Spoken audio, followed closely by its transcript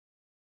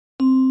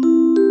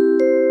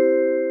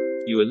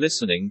are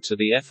listening to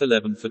the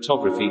F11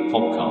 Photography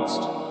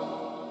Podcast.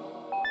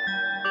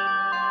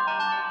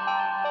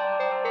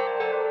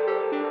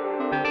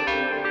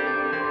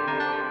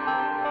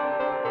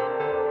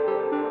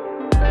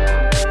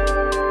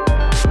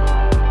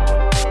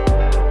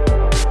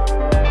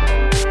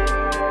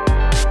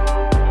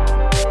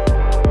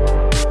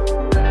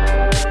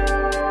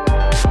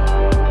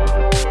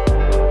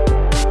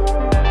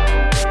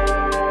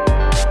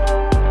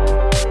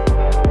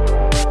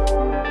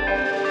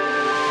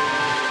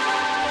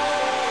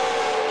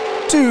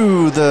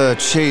 To the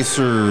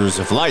chasers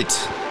of light,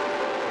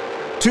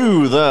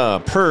 to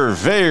the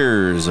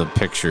purveyors of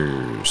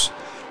pictures,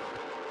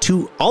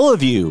 to all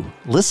of you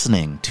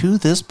listening to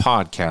this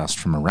podcast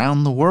from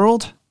around the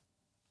world,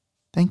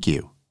 thank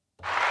you.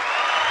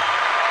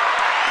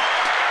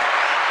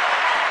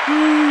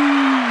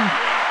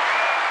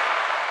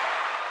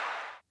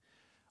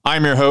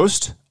 I'm your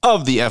host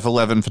of the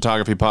F11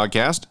 Photography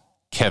Podcast,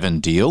 Kevin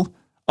Deal,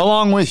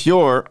 along with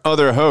your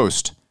other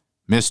host,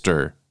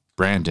 Mr.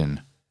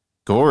 Brandon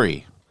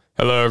Gorey.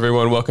 Hello,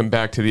 everyone. Welcome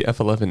back to the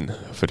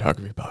F11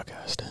 Photography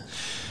Podcast.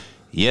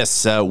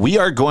 Yes, we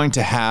are going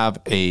to have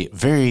a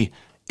very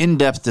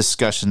in-depth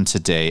discussion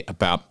today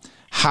about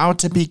how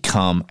to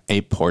become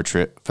a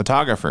portrait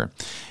photographer.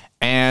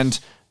 And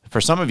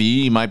for some of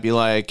you, you might be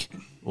like,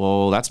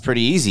 well, that's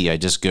pretty easy. I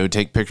just go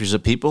take pictures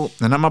of people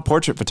and I'm a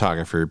portrait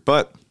photographer.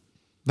 But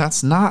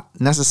that's not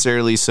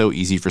necessarily so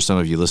easy for some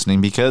of you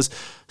listening, because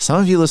some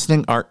of you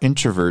listening are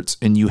introverts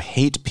and you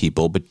hate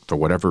people, but for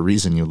whatever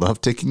reason, you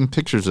love taking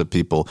pictures of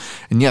people.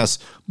 And yes,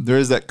 there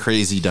is that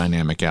crazy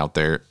dynamic out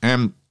there.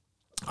 And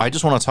I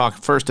just want to talk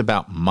first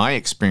about my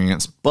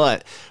experience.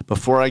 But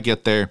before I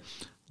get there,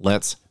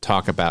 let's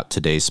talk about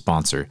today's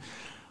sponsor.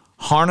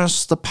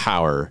 Harness the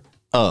power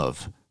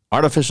of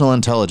artificial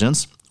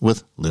intelligence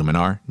with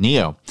Luminar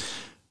Neo.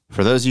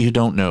 For those of you who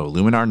don't know,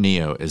 Luminar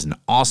Neo is an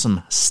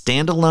awesome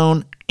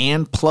standalone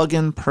and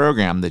plug-in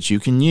program that you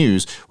can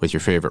use with your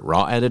favorite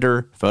RAW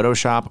editor,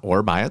 Photoshop,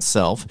 or by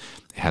itself.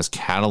 It has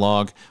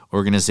catalog,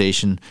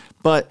 organization,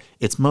 but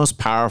its most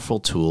powerful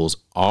tools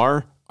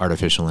are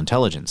artificial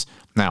intelligence.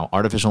 Now,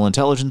 artificial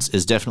intelligence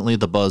is definitely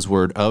the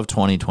buzzword of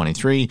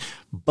 2023,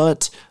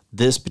 but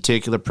this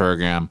particular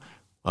program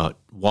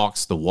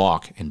walks the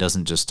walk and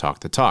doesn't just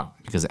talk the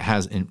talk, because it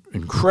has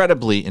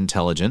incredibly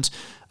intelligent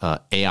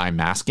AI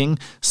masking.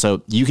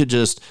 So you could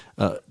just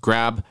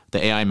grab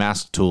the AI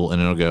mask tool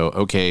and it'll go,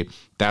 okay,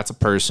 that's a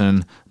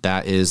person,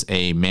 that is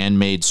a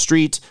man-made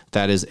street,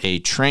 that is a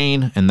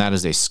train, and that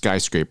is a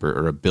skyscraper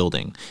or a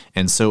building.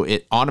 And so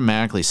it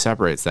automatically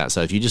separates that.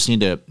 So if you just need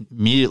to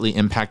immediately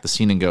impact the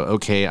scene and go,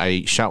 okay,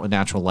 I shot with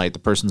natural light, the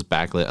person's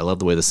backlit, I love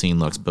the way the scene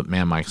looks, but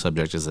man, my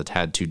subject is a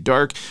tad too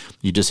dark,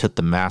 you just hit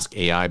the mask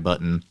AI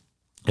button.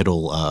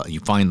 It'll you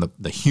find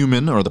the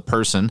human or the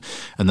person,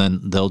 and then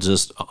they'll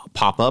just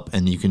pop up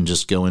and you can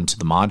just go into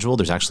the module.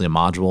 There's actually a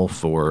module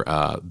for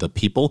the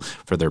people,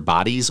 for their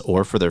bodies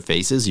or for their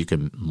faces. You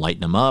can lighten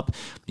them up.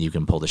 You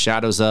can pull the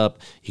shadows up.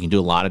 You can do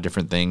a lot of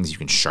different things. You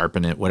can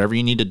sharpen it, whatever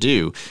you need to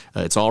do.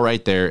 It's all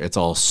right there. It's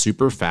all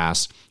super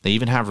fast. They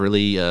even have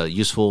really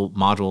useful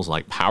modules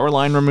like power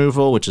line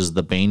removal, which is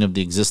the bane of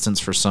the existence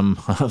for some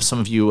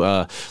of you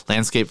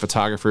landscape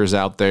photographers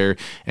out there.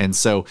 And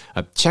so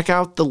check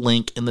out the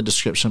link in the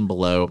description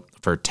below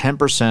for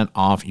 10%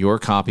 off your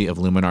copy of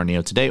Luminar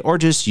Neo today, or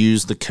just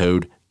use the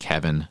code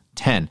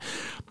Kevin10.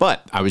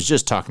 But I was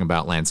just talking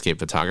about landscape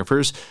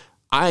photographers.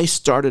 I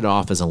started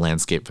off as a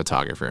landscape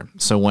photographer.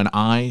 So when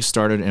I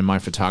started in my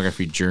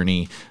photography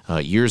journey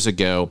years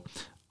ago,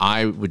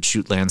 I would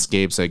shoot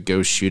landscapes. I'd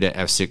go shoot at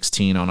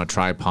f/16 on a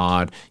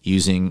tripod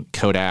using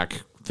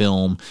Kodak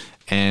film,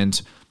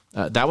 and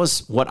that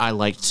was what I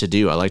liked to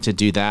do. I like to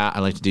do that. I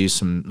like to do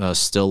some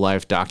still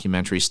life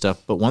documentary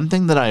stuff. But one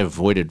thing that I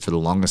avoided for the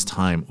longest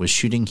time was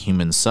shooting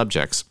human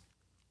subjects.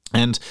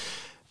 And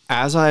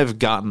as I've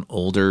gotten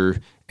older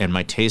and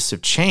my tastes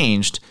have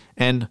changed,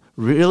 and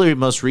really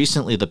most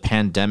recently the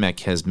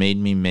pandemic has made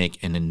me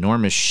make an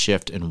enormous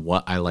shift in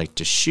what I like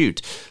to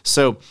shoot.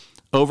 So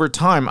over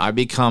time, I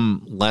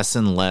become less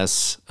and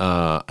less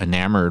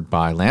enamored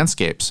by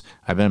landscapes.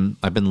 I've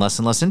been less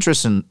and less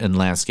interested in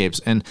landscapes,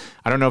 and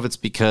I don't know if it's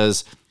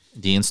because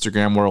the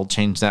Instagram world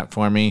changed that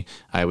for me.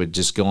 I would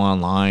just go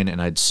online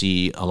and I'd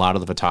see a lot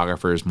of the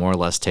photographers more or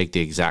less take the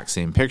exact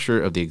same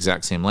picture of the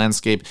exact same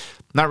landscape.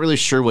 Not really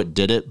sure what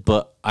did it,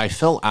 but I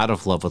fell out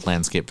of love with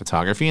landscape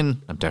photography,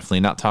 and I'm definitely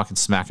not talking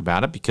smack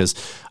about it because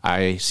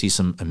I see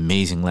some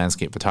amazing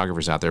landscape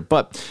photographers out there.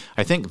 But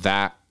I think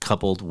that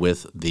coupled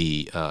with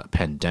the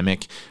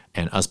pandemic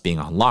and us being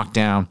on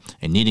lockdown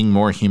and needing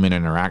more human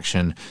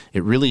interaction,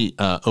 it really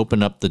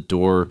opened up the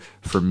door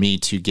for me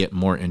to get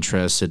more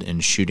interested in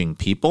shooting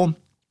people.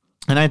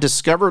 And I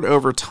discovered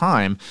over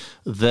time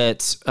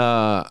that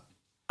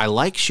I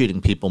like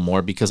shooting people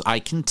more because I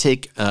can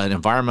take an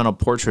environmental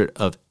portrait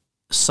of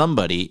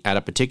somebody at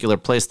a particular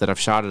place that I've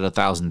shot it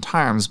 1,000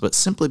 times, but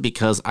simply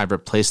because I've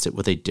replaced it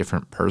with a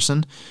different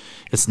person,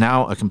 it's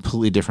now a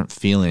completely different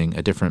feeling,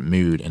 a different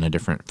mood, and a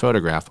different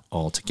photograph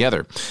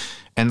altogether.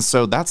 And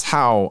so that's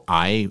how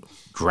I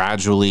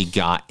gradually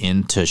got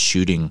into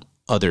shooting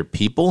other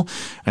people.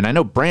 And I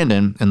know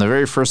Brandon, in the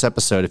very first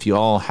episode, if you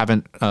all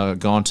haven't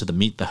gone to the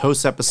Meet the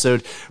Host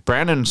episode,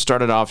 Brandon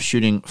started off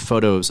shooting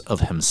photos of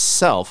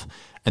himself,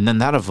 and then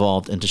that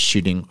evolved into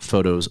shooting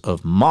photos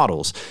of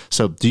models.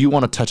 So do you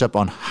want to touch up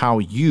on how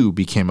you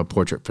became a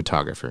portrait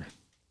photographer?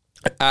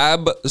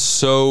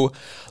 Absolutely.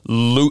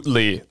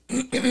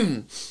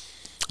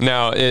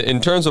 Now,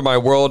 in terms of my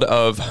world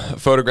of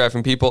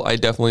photographing people, I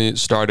definitely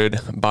started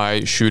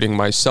by shooting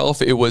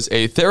myself. It was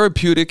a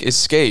therapeutic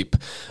escape.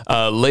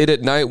 Late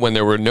at night when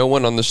there were no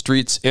one on the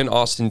streets in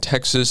Austin,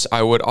 Texas,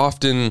 I would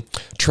often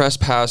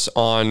trespass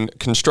on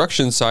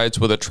construction sites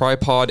with a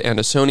tripod and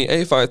a Sony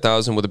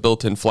A5000 with a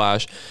built-in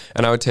flash,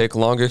 and I would take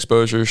long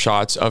exposure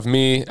shots of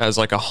me as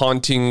like a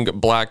haunting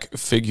black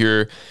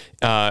figure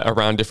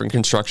around different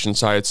construction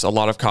sites, a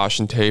lot of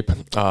caution tape,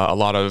 a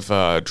lot of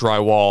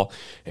drywall,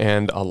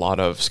 and a lot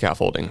of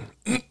scaffolding.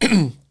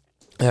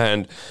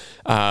 And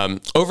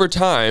over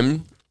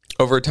time,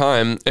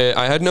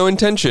 I had no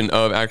intention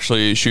of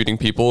actually shooting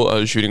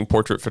people, shooting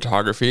portrait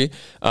photography.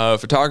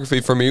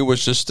 Photography for me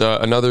was just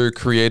another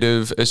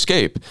creative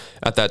escape.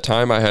 At that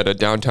time, I had a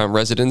downtown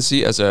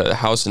residency as a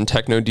house and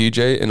techno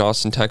DJ in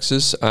Austin,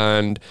 Texas,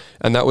 and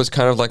that was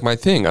kind of like my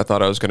thing. I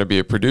thought I was going to be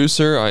a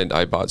producer.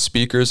 I bought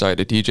speakers. I had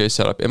a DJ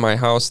set up in my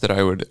house that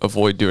I would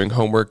avoid doing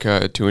homework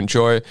to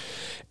enjoy.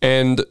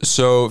 And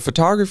so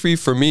photography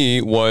for me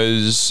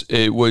was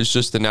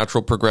just the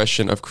natural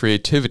progression of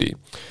creativity.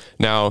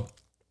 Now,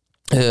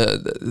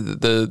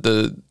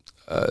 the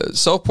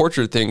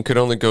self-portrait thing could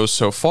only go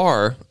so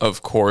far,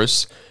 of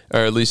course, or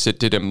at least it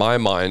did in my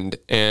mind.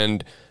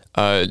 And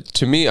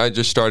to me, I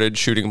just started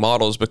shooting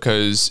models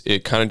because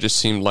it kind of just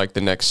seemed like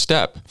the next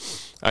step.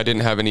 I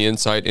didn't have any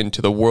insight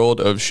into the world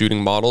of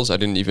shooting models. I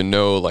didn't even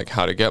know like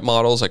how to get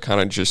models. I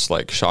kind of just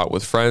like shot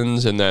with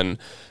friends, and then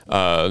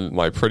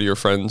my prettier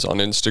friends on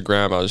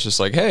Instagram, I was just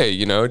like, hey,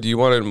 do you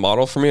want to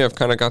model for me? I've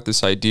kind of got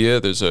this idea.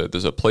 There's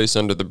a place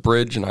under the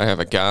bridge, and I have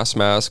a gas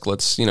mask.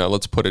 Let's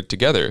put it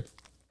together.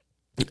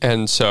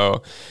 And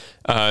so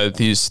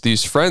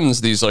these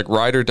friends, these like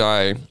ride or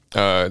die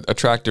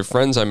attractive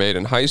friends I made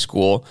in high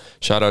school,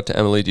 shout out to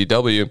Emily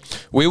DW,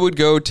 we would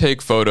go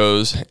take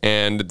photos,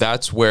 and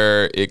that's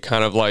where it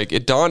kind of like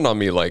it dawned on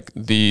me like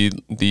the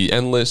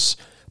endless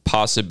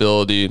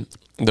possibility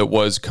that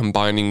was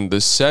combining the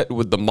set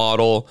with the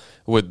model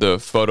with the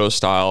photo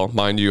style.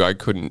 Mind you, I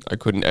couldn't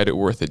edit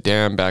worth a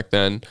damn back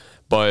then,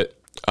 but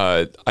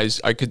I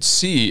could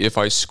see, if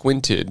I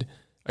squinted,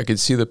 I could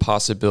see the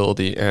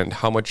possibility and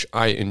how much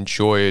I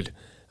enjoyed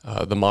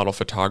the model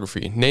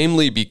photography,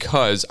 namely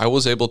because I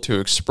was able to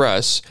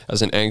express,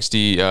 as an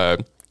angsty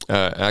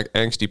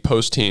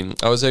post-teen,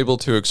 I was able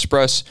to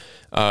express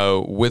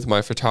with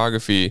my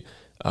photography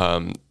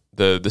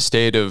the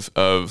state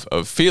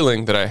of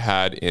feeling that I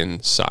had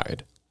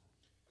inside.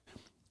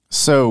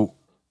 So,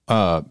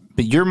 but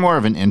you're more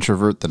of an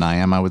introvert than I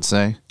am, I would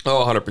say.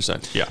 Oh,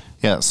 100%. Yeah.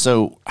 Yeah.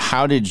 So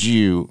how did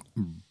you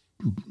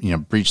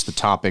breach the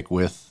topic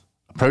with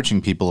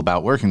approaching people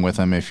about working with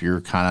them if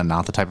you're kind of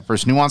not the type of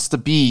person who wants to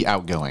be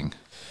outgoing?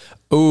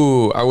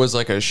 Ooh, I was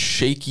like a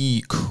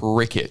shaky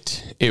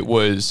cricket. It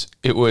was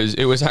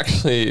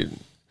actually,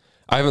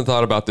 I haven't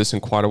thought about this in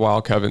quite a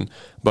while, Kevin,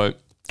 but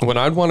when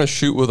I'd want to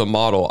shoot with a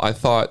model, I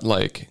thought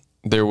like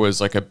there was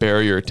like a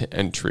barrier to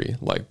entry.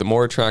 Like the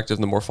more attractive,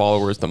 the more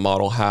followers the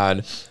model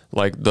had,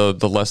 like the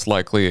less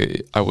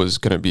likely I was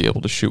going to be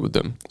able to shoot with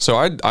them. So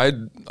I'd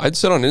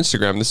sit on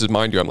Instagram. This is,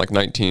 mind you, I'm like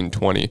 19,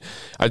 20.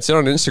 I'd sit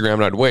on Instagram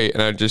and I'd wait,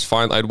 and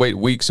I'd wait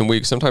weeks and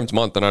weeks, sometimes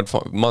months, and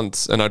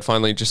I'd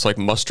finally just like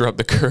muster up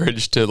the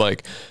courage to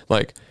like,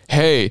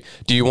 hey,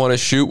 do you want to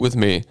shoot with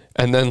me?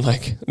 And then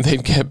like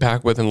they'd get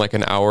back within like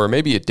an hour or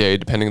maybe a day,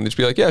 depending. They'd just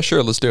be like, yeah,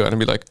 sure, let's do it. And I'd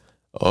be like,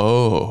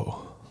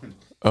 oh,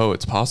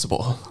 it's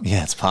possible.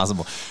 Yeah, it's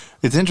possible.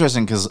 It's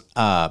interesting because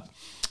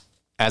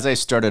as I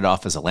started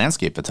off as a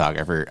landscape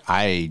photographer,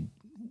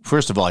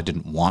 first of all, I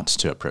didn't want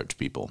to approach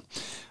people,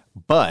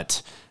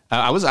 but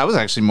I was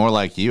actually more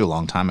like you a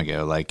long time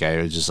ago. Like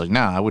I was just like,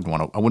 no, I wouldn't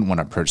want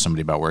to approach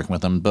somebody about working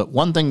with them. But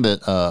one thing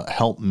that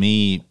helped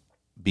me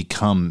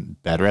become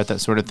better at that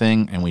sort of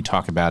thing, and we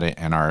talk about it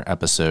in our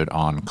episode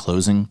on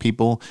closing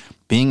people,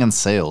 being in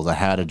sales. I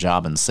had a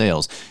job in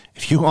sales.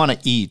 If you want to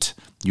eat,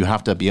 you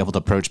have to be able to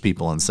approach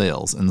people in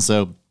sales. And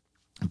so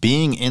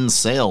being in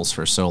sales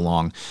for so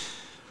long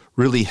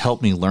really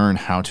helped me learn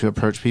how to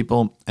approach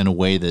people in a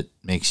way that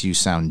makes you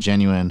sound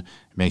genuine,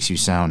 makes you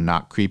sound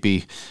not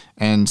creepy.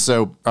 And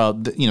so,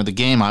 the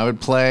game I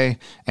would play,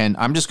 and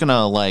I'm just going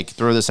to like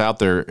throw this out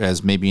there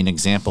as maybe an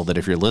example that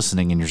if you're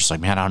listening and you're just like,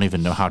 man, I don't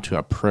even know how to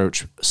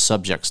approach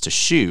subjects to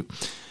shoot,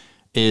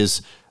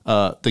 is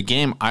the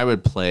game I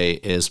would play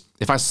is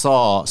if I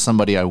saw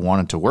somebody I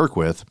wanted to work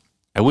with,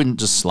 I wouldn't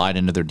just slide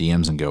into their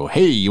DMs and go,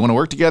 hey, you want to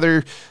work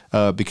together?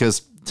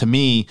 Because to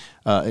me,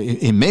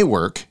 it may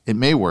work,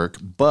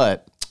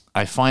 but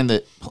I find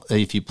that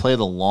if you play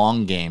the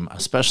long game,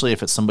 especially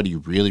if it's somebody you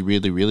really,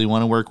 really, really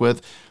want to work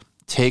with,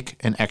 take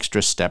an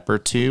extra step or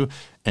two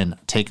and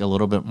take a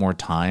little bit more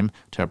time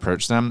to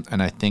approach them.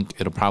 And I think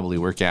it'll probably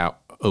work out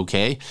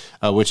okay,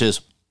 which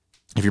is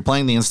if you're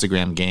playing the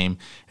Instagram game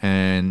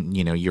and,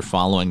 you're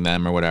following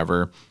them or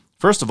whatever,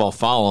 first of all,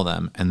 follow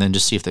them and then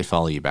just see if they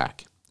follow you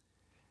back.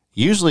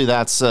 Usually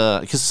that's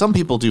because some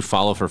people do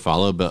follow for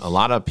follow, but a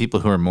lot of people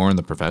who are more in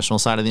the professional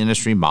side of the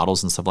industry,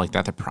 models and stuff like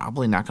that, they're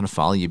probably not going to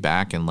follow you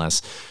back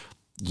unless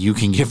you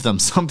can give them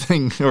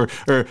something, or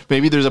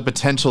maybe there's a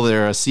potential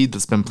there, a seed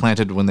that's been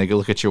planted when they go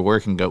look at your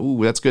work and go,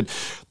 ooh, that's good.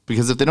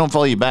 Because if they don't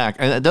follow you back,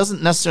 and it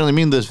doesn't necessarily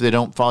mean that if they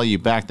don't follow you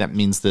back, that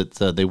means that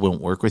they won't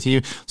work with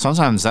you.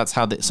 Sometimes that's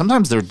how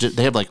sometimes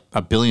they have like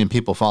a billion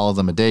people follow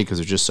them a day because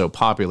they're just so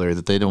popular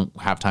that they don't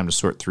have time to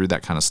sort through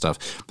that kind of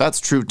stuff. That's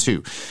true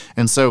too.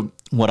 And so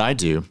what I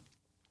do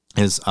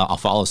is I'll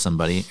follow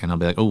somebody and I'll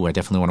be like, oh, I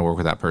definitely want to work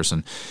with that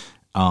person.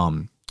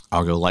 I'll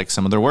go like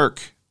some of their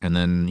work. And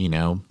then,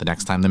 the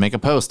next time they make a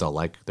post, I'll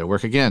like their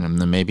work again.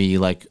 And then maybe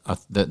like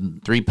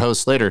 3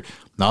 posts later,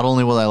 not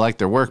only will I like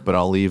their work, but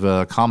I'll leave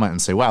a comment and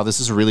say, wow,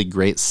 this is a really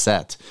great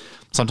set.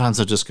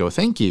 Sometimes I'll just go,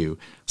 thank you.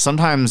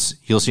 Sometimes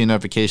you'll see a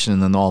notification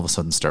and then they'll all of a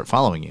sudden start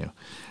following you.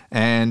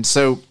 And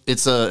so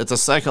it's a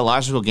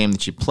psychological game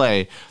that you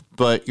play,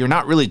 but you're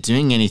not really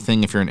doing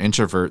anything if you're an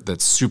introvert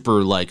that's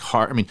super like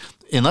hard. I mean,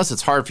 unless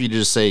it's hard for you to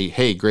just say,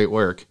 hey, great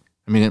work.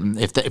 I mean,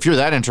 if you're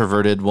that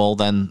introverted, well,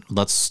 then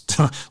let's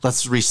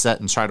reset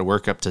and try to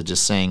work up to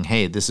just saying,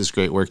 hey, this is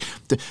great work.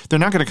 They're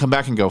not going to come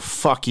back and go,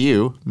 fuck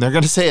you. They're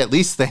going to say at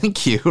least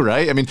thank you,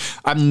 right? I mean,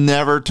 I've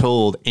never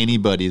told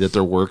anybody that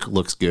their work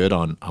looks good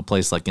on a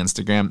place like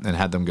Instagram and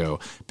had them go,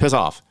 piss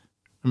off.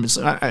 I mean,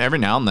 so every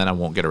now and then I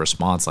won't get a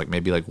response. Like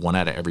maybe like 1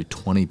 out of every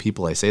 20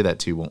 people I say that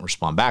to won't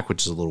respond back,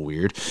 which is a little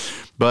weird.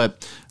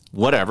 But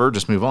whatever,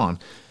 just move on.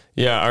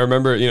 Yeah, I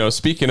remember,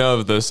 speaking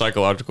of the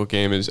psychological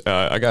game,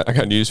 I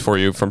got news for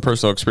you from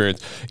personal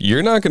experience.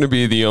 You're not going to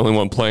be the only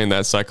one playing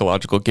that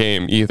psychological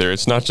game either.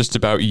 It's not just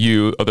about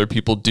you. Other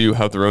people do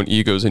have their own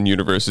egos and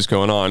universes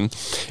going on.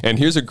 And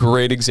here's a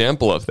great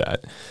example of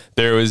that.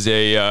 There was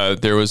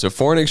a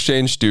foreign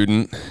exchange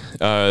student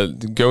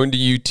going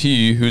to UT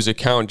whose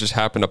account just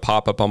happened to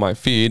pop up on my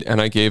feed, and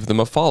I gave them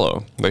a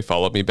follow. They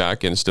followed me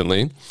back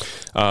instantly,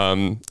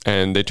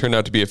 and they turned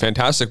out to be a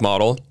fantastic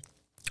model.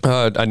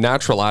 A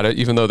natural at it,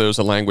 even though there's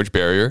a language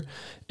barrier.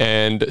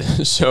 And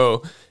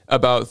so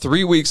about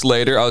 3 weeks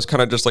later, I was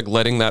kind of just like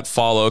letting that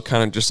follow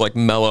kind of just like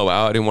mellow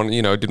out. I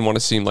didn't want to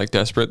seem like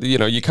desperate.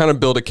 You kind of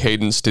build a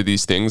cadence to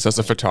these things as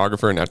a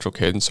photographer, a natural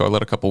cadence. So I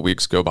let a couple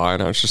weeks go by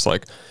and I was just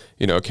like,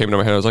 it came into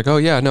my head. I was like, oh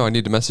yeah, no, I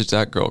need to message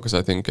that girl because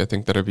I think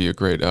that'd be a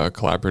great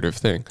collaborative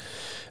thing.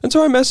 And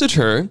so I message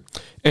her,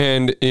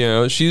 and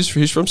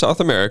she's from South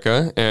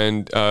America,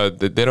 and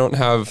they don't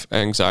have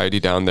anxiety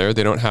down there.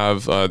 They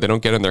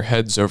don't get in their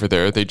heads over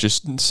there. They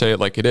just say it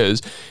like it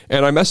is.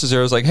 And I messaged her.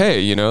 I was like,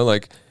 hey,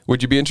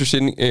 would you be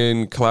interested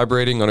in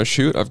collaborating on a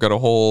shoot? I've got a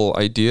whole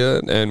idea,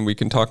 and we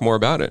can talk more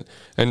about it.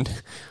 And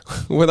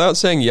without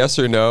saying yes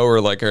or no, or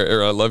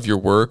I love your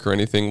work or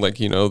anything like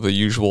the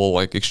usual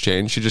like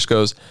exchange, she just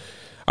goes,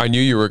 I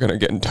knew you were gonna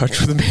get in touch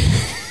with me.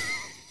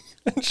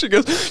 And she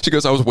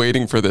goes, I was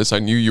waiting for this. I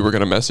knew you were going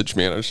to message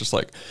me. And I was just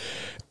like,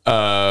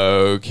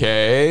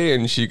 okay.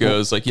 And she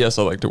goes like, yes,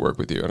 I'd like to work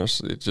with you. And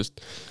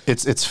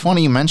it's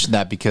funny you mentioned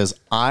that because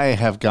I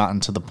have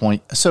gotten to the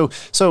point. So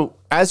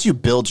as you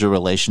build your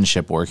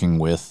relationship working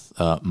with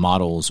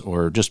models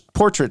or just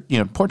portrait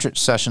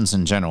sessions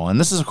in general, and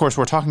this is, of course,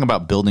 we're talking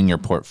about building your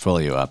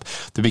portfolio up.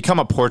 To become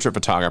a portrait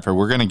photographer,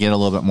 we're going to get a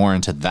little bit more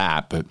into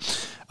that, but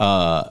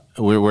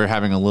we're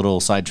having a little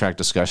sidetrack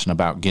discussion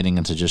about getting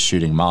into just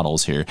shooting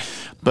models here.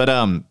 But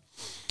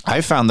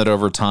I found that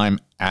over time,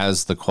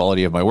 as the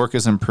quality of my work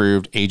is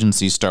improved,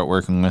 agencies start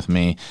working with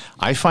me,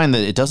 I find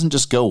that it doesn't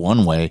just go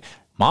one way.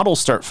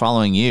 Models start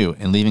following you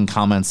and leaving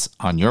comments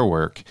on your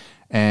work,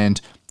 and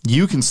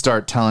you can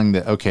start telling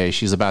that, okay,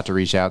 she's about to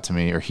reach out to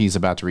me or he's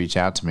about to reach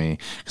out to me.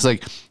 Because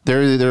like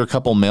there are a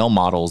couple male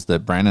models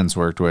that Brandon's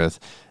worked with,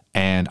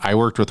 and I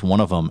worked with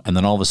one of them, and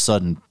then all of a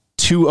sudden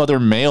 2 other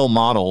male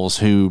models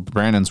who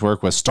Brandon's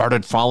worked with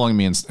started following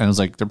me, and it was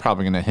like, they're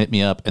probably going to hit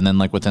me up. And then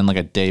like within like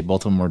a day,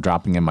 both of them were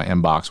dropping in my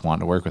inbox wanting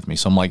to work with me.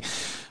 So I'm like,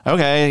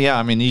 okay, yeah.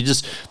 I mean,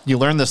 you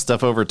learn this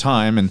stuff over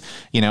time, and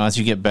as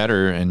you get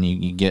better and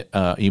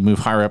you move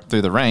higher up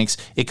through the ranks,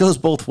 it goes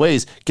both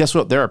ways. Guess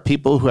what? There are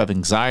people who have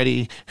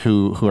anxiety,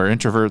 who are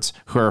introverts,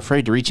 who are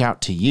afraid to reach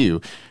out to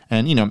you.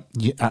 And,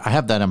 I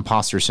have that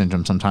imposter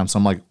syndrome sometimes. So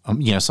I'm like,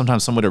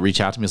 sometimes someone would reach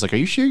out to me. It's like, are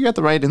you sure you got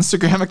the right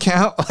Instagram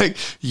account? Like,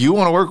 you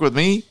want to work with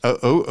me?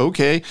 Oh,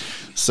 okay.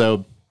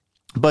 So,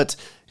 but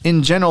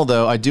in general,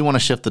 though, I do want to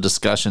shift the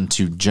discussion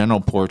to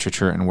general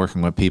portraiture and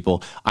working with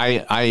people.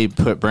 I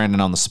put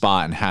Brandon on the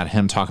spot and had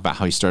him talk about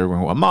how he started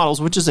working with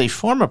models, which is a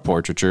form of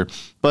portraiture.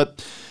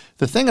 But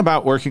the thing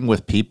about working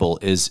with people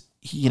is,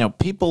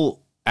 people,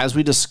 as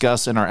we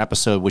discussed in our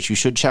episode, which you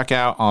should check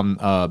out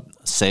on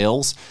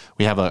sales,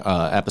 we have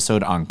a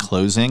episode on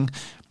closing.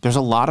 There's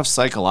a lot of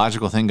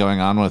psychological thing going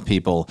on with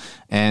people.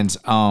 And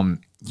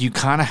you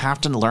kind of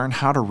have to learn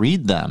how to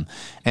read them.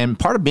 And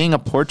part of being a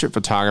portrait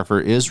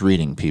photographer is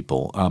reading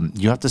people.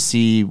 You have to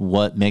see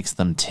what makes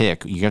them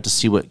tick. You have to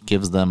see what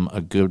gives them a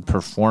good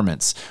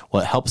performance,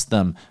 what helps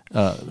them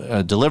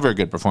deliver a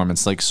good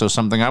performance. So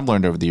something I've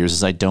learned over the years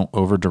is I don't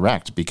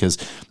over-direct, because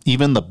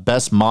even the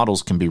best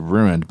models can be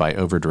ruined by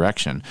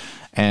over-direction.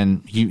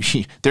 And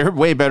they're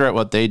way better at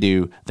what they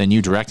do than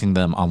you directing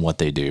them on what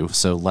they do.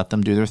 So let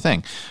them do their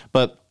thing.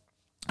 But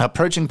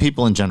approaching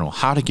people in general,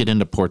 how to get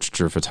into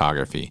portraiture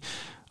photography.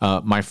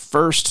 My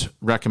first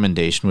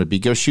recommendation would be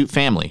go shoot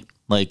family.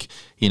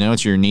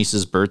 It's your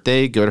niece's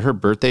birthday, go to her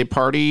birthday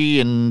party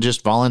and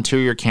just volunteer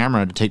your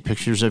camera to take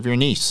pictures of your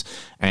niece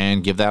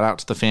and give that out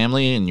to the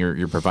family, and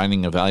you're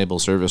providing a valuable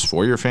service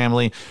for your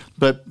family.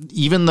 But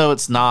even though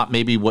it's not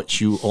maybe what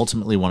you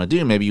ultimately want to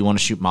do, maybe you want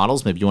to shoot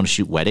models, maybe you want to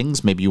shoot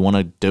weddings, maybe you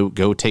want to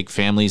go take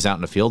families out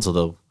in the fields,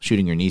 although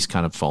shooting your niece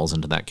kind of falls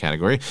into that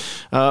category.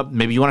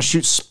 Maybe you want to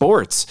shoot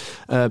sports,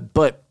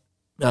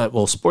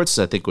 sports,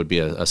 I think, would be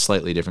a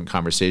slightly different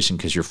conversation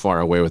because you're far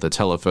away with a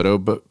telephoto,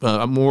 but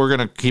we're going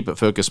to keep it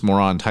focused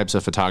more on types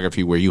of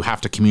photography where you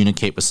have to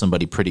communicate with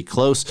somebody pretty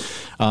close.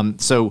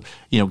 So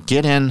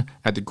get in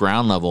at the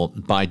ground level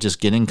by just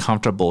getting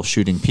comfortable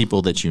shooting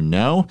people that you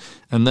know.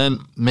 And then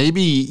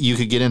maybe you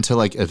could get into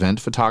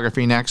event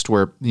photography next,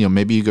 where,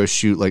 maybe you go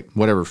shoot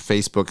whatever,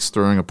 Facebook's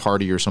throwing a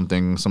party or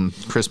something, some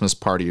Christmas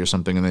party or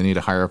something, and they need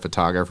to hire a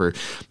photographer.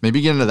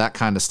 Maybe get into that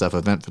kind of stuff,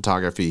 event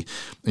photography,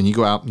 and you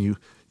go out and you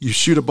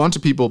shoot a bunch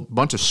of people,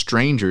 bunch of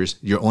strangers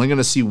you're only going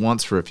to see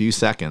once for a few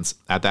seconds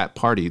at that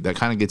party. That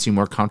kind of gets you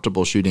more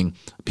comfortable shooting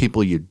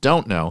people you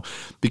don't know,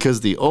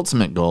 because the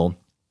ultimate goal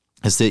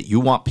is that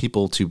you want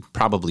people to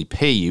probably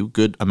pay you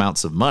good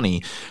amounts of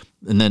money.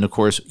 And then, of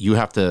course, you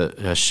have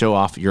to show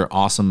off your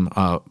awesome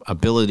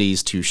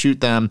abilities to shoot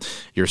them,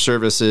 your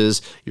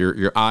services,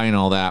 your eye and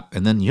all that.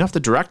 And then you have to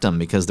direct them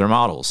because they're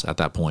models at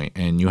that point.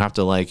 And you have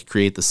to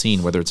create the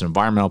scene, whether it's an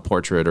environmental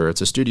portrait or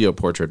it's a studio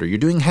portrait or you're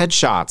doing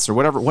headshots or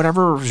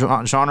whatever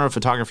genre of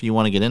photography you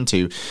want to get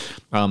into.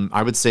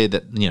 I would say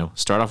that,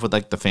 start off with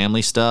the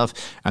family stuff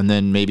and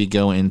then maybe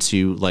go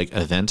into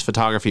event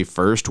photography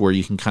first, where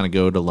you can kind of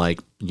go to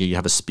you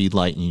have a speed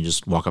light and you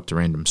just walk up to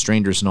random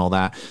strangers and all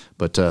that.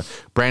 But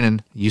Brandon,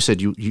 you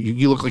said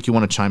you look like you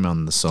want to chime in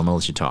on this, so I'm gonna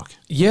let you talk.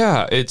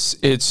 Yeah, it's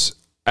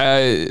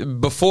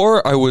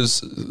before I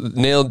was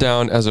nailed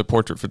down as a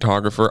portrait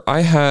photographer,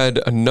 I had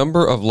a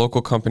number of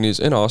local companies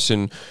in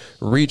Austin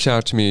reach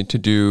out to me to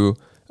do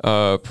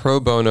pro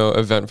bono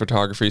event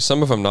photography.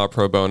 Some of them not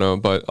pro bono,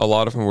 but a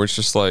lot of them were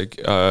just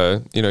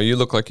you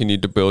look like you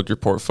need to build your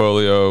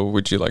portfolio.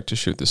 Would you like to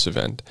shoot this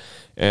event?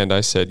 And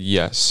I said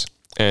yes.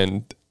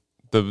 And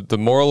the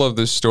moral of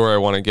this story I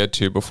want to get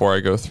to before I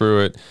go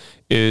through it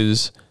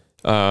is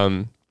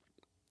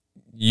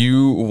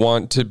you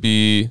want to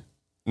be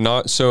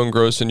not so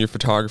engrossed in your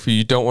photography.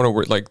 You don't want to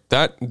work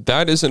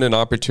that isn't an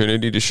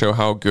opportunity to show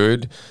how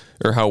good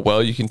or how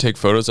well you can take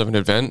photos of an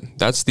event.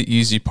 That's the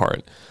easy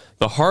part.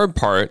 The hard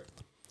part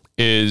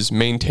is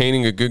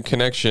maintaining a good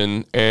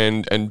connection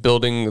and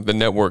building the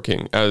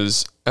networking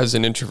as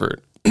an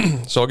introvert.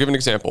 So I'll give an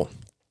example.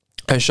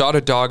 I shot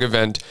a dog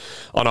event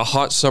on a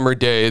hot summer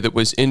day that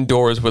was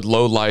indoors with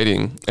low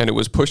lighting, and it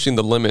was pushing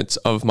the limits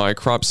of my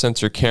crop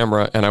sensor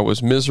camera, and I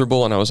was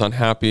miserable and I was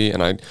unhappy,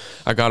 and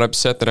I got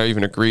upset that I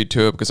even agreed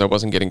to it because I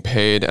wasn't getting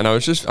paid, and I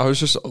was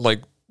just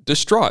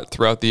distraught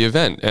throughout the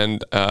event,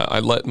 and I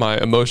let my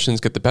emotions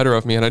get the better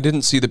of me, and I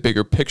didn't see the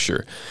bigger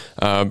picture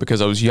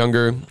because I was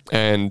younger,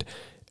 and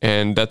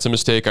that's a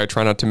mistake I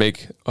try not to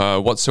make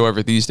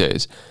whatsoever these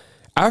days.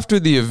 After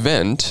the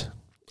event,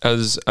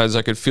 as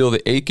I could feel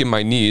the ache in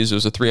my knees, it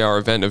was a 3-hour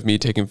event of me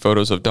taking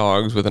photos of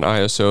dogs with an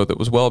ISO that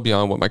was well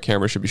beyond what my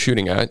camera should be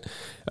shooting at,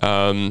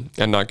 and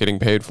not getting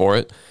paid for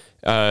it.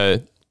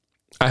 I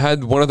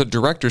had one of the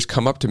directors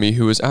come up to me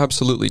who was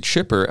absolutely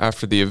chipper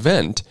after the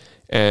event,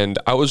 and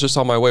I was just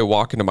on my way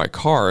walking to my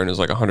car, and it was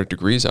 100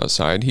 degrees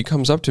outside. He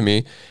comes up to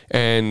me,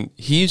 and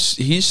he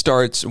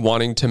starts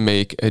wanting to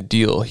make a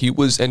deal. He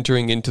was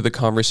entering into the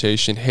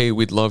conversation, hey,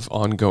 we'd love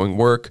ongoing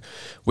work.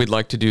 We'd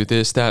like to do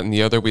this, that, and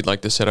the other. We'd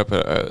like to set up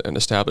an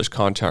established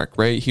contract,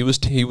 right? He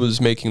was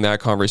making that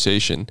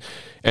conversation.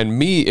 And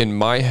me, in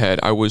my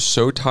head, I was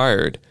so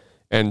tired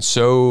and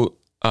so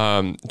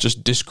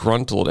just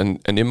disgruntled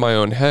and in my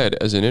own head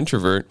as an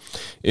introvert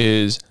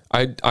is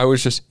I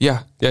was just,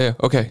 yeah,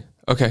 okay,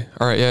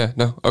 all right, yeah,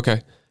 no,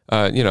 okay.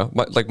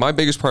 My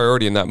biggest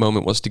priority in that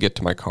moment was to get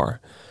to my car.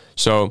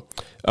 So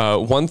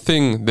one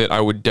thing that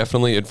I would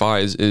definitely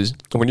advise is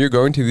when you're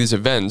going to these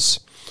events,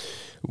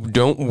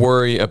 don't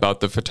worry about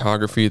the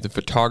photography. The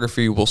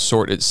photography will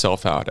sort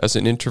itself out. As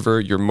an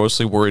introvert, you're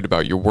mostly worried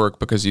about your work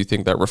because you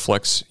think that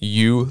reflects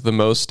you the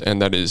most,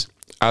 and that is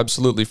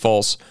absolutely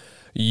false.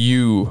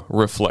 You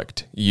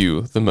reflect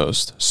you the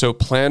most. So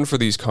plan for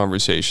these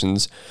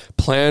conversations,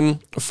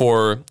 plan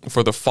for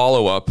the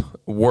follow-up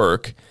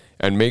work,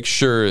 and make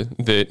sure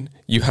that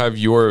you have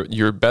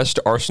your best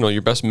arsenal,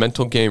 your best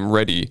mental game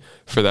ready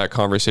for that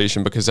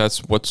conversation, because that's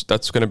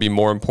going to be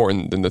more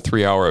important than the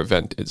 3-hour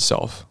event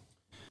itself.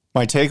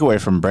 My takeaway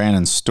from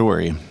Brandon's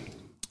story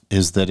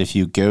is that if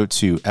you go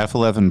to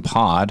F11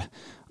 Pod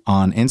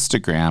on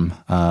Instagram,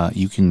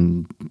 you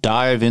can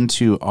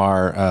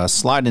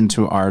slide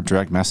into our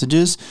direct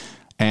messages,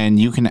 and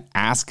you can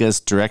ask us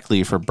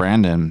directly for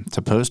Brandon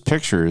to post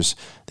pictures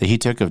that he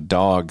took of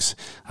dogs.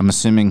 I'm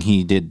assuming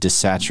he did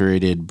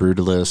desaturated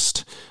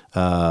brutalist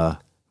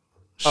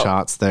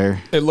shots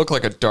there. It looked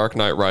like a Dark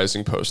Knight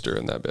Rising poster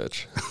in that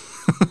bitch.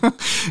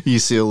 You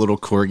see a little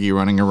corgi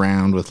running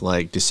around with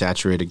like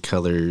desaturated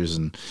colors,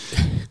 and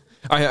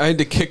I had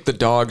to kick the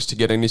dogs to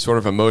get any sort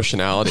of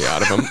emotionality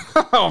out of them.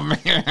 Oh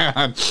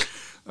man.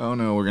 Oh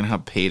no, we're gonna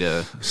have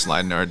PETA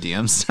slide into our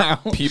DMs now.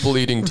 People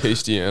eating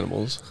tasty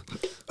animals.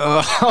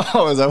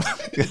 Is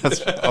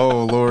that?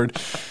 Oh Lord.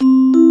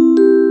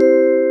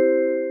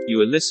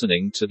 You are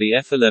listening to the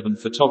F11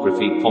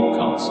 Photography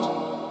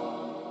Podcast.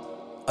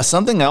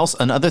 Something else,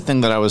 another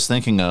thing that I was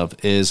thinking of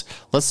is,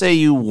 let's say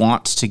you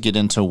want to get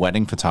into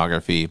wedding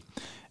photography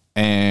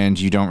and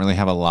you don't really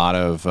have a lot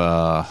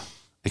of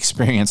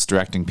experience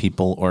directing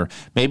people, or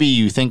maybe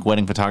you think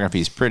wedding photography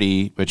is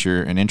pretty, but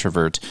you're an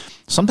introvert.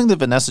 Something that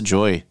Vanessa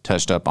Joy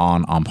touched up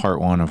on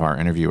part 1 of our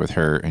interview with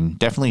her, and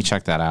definitely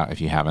check that out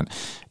if you haven't,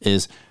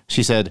 is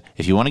she said,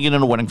 if you want to get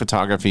into wedding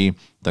photography,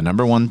 the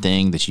number one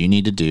thing that you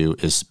need to do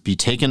is be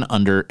taken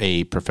under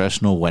a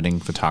professional wedding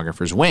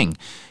photographer's wing.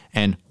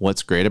 And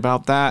what's great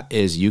about that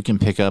is you can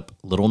pick up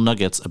little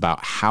nuggets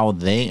about how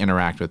they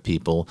interact with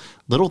people,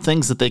 little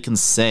things that they can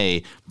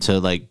say to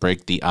like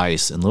break the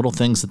ice, and little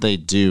things that they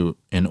do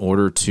in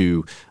order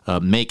to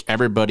make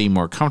everybody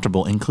more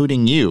comfortable,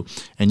 including you.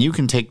 And you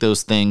can take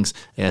those things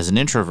as an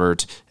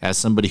introvert, as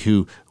somebody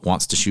who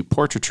wants to shoot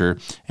portraiture,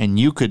 and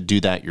you could do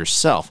that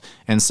yourself.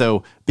 And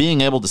so being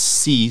able to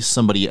see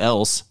somebody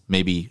else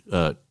maybe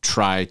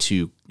try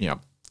to,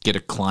 get a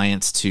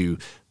client to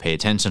pay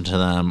attention to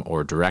them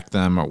or direct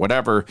them or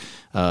whatever,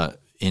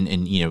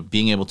 and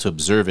being able to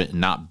observe it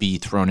and not be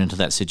thrown into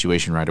that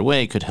situation right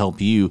away could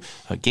help you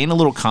gain a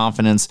little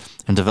confidence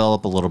and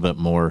develop a little bit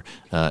more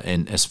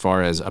in as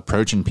far as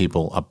approaching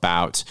people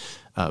about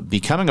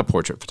becoming a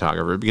portrait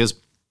photographer. Because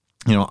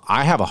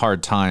I have a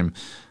hard time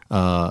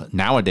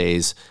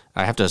nowadays.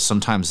 I have to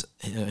sometimes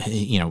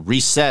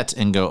reset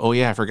and go, oh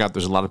yeah, I forgot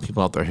there's a lot of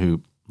people out there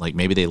who like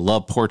maybe they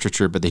love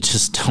portraiture but they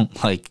just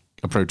don't like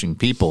approaching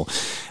people.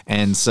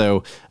 And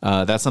so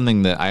that's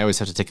something that I always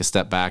have to take a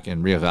step back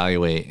and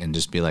reevaluate and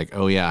just be like,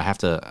 oh yeah, I have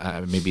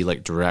to maybe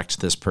like direct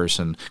this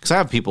person, because I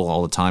have people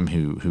all the time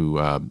who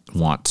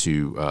want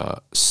to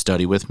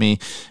study with me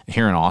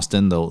here in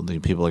Austin. The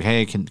people like,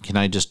 hey, can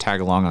I just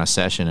tag along on a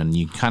session? And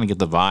you kind of get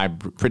the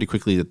vibe pretty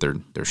quickly that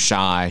they're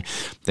shy,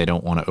 they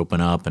don't want to open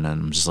up. And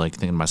I'm just like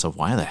thinking to myself,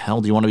 why the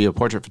hell do you want to be a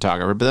portrait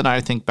photographer? But then I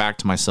think back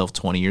to myself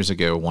 20 years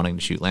ago wanting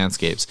to shoot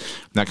landscapes.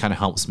 That kind of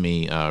helps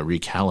me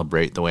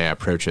recalibrate the way I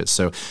approach it.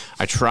 So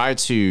I try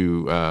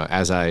to,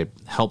 as I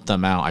help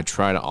them out, I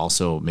try to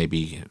also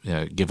maybe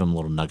give them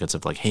little nuggets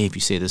of like, hey, if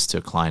you say this to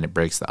a client, it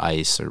breaks the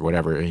ice or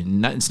whatever.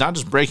 And it's not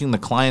just breaking the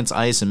client's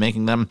ice and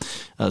making them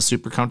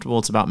super comfortable.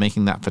 It's about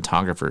making that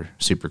photographer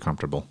super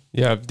comfortable.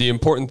 Yeah, the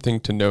important thing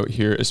to note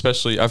here,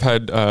 especially I've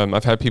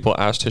had people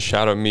ask to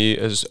shadow me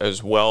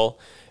as well,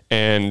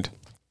 and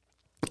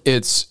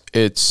it's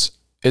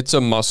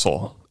a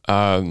muscle.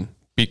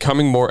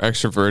 Becoming more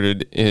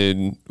extroverted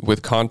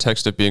with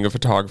context of being a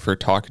photographer,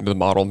 talking to the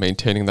model,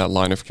 maintaining that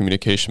line of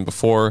communication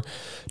before,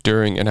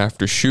 during, and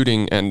after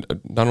shooting, and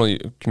not only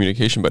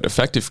communication but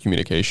effective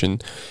communication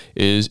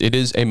is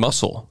a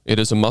muscle. It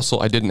is a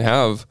muscle I didn't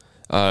have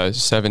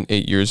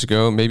 7-8 years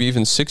ago, maybe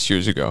even 6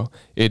 years ago.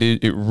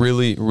 It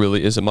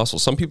really is a muscle.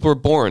 Some people are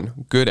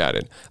born good at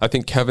it. I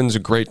think Kevin's a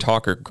great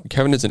talker.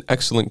 Kevin is an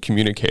excellent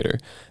communicator.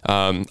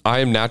 I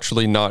am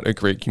naturally not a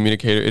great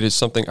communicator. It is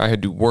something I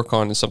had to work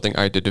on and something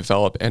I had to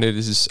develop, and it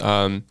is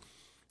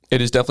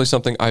definitely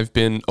something I've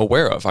been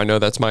aware of. I know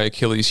that's my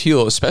Achilles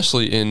heel,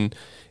 especially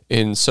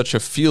in such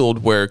a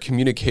field where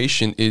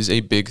communication is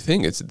a big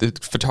thing.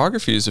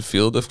 Photography is a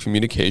field of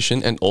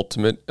communication and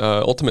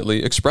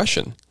ultimately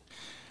expression.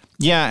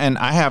 Yeah, and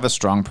I have a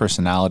strong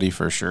personality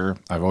for sure.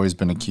 I've always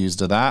been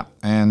accused of that,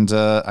 and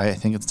I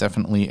think it's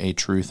definitely a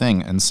true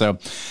thing. And so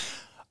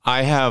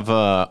I have,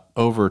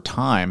 over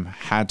time,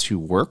 had to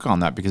work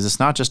on that, because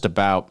it's not just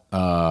about,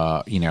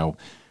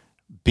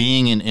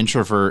 being an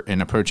introvert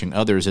and approaching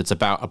others. It's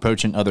about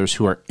approaching others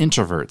who are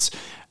introverts.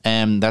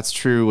 And that's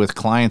true with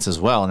clients as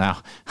well.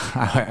 Now,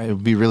 it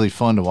would be really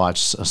fun to watch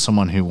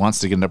someone who wants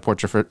to get into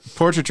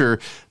portraiture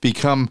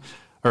become...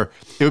 Or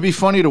it would be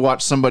funny to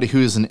watch somebody who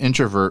is an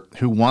introvert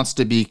who wants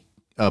to be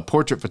a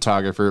portrait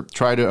photographer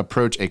try to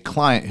approach a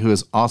client who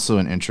is also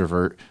an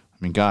introvert. I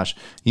mean, gosh,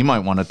 you might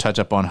want to touch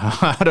up on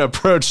how to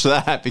approach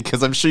that,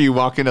 because I'm sure you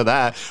walk into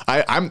that.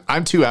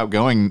 I'm too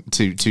outgoing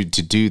to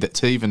do that,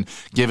 to even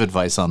give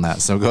advice on that.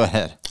 So go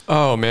ahead.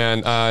 Oh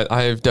man,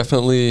 I've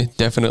definitely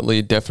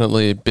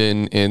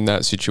been in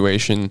that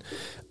situation.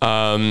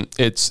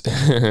 It's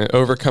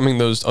overcoming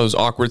those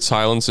awkward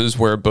silences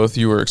where both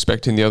you are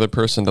expecting the other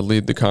person to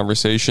lead the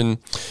conversation,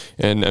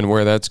 and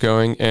where that's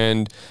going.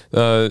 And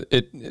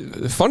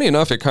funny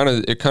enough, it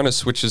kind of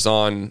switches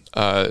on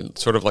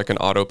sort of like an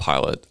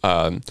autopilot.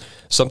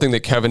 Something that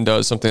Kevin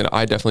does, something that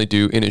I definitely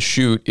do in a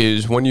shoot,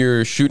 is when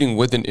you're shooting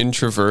with an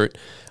introvert,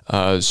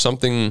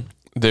 something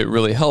that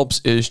really helps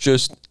is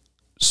just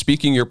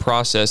speaking your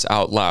process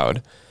out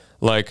loud.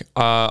 Like,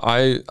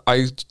 I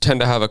tend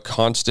to have a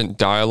constant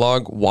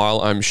dialogue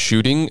while I'm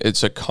shooting.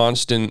 It's a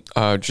constant,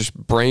 just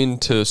brain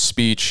to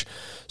speech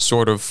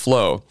sort of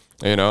flow.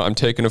 You know, I'm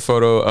taking a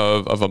photo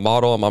of a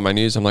model. I'm on my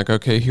knees. I'm like,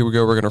 okay, here we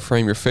go. We're going to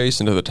frame your face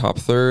into the top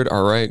third.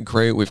 All right,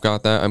 great. We've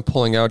got that. I'm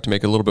pulling out to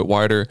make it a little bit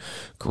wider.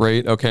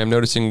 Great. Okay, I'm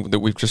noticing that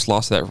we've just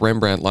lost that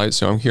Rembrandt light.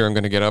 So I'm here. I'm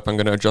going to get up. I'm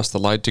going to adjust the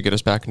light to get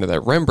us back into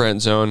that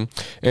Rembrandt zone.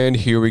 And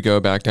here we go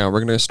back down.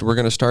 We're going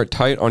to start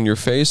tight on your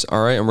face.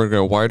 All right, and we're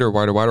going to go wider,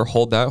 wider, wider.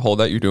 Hold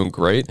that. You're doing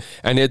great.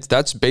 And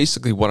that's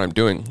basically what I'm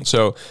doing.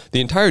 So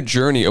the entire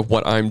journey of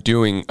what I'm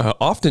doing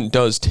often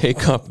does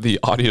take up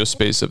the audio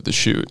space of the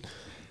shoot.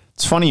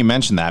 It's funny you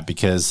mentioned that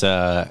because,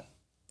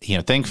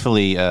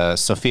 thankfully,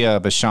 Sophia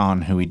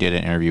Bashan, who we did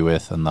an interview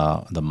with on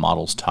the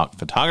Models Talk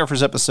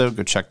Photographers episode,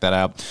 go check that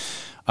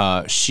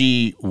out.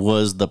 She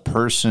was the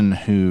person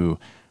who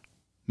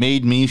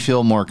made me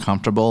feel more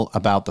comfortable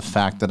about the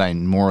fact that I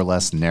more or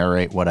less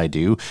narrate what I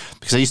do,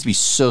 because I used to be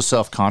so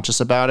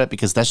self-conscious about it,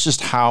 because that's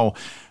just how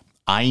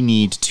I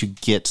need to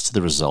get to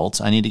the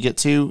results I need to get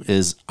to.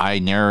 Is I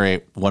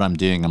narrate what I'm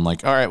doing. I'm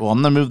like, all right, well,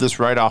 I'm going to move this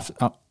right off.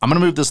 I'm going to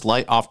move this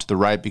light off to the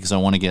right because I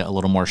want to get a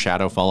little more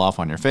shadow fall off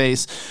on your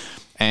face.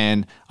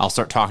 And I'll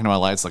start talking to my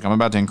lights like I'm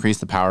about to increase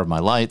the power of my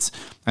lights.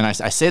 And I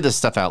say this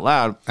stuff out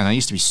loud, and I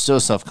used to be so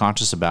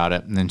self-conscious about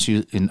it. And then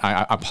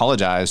I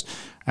apologized,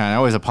 and I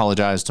always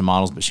apologize to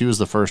models, but she was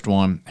the first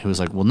one who was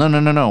like, well,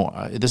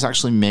 no. This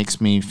actually makes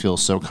me feel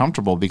so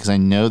comfortable because I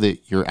know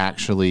that you're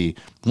actually,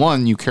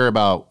 one, you care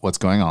about what's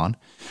going on.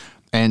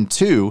 And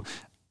two,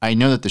 I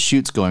know that the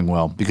shoot's going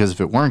well, because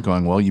if it weren't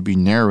going well, you'd be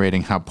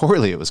narrating how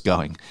poorly it was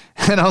going.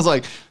 And I was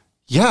like,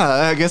 yeah,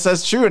 I guess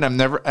that's true.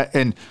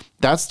 And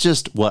that's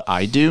just what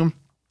I do.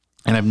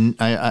 And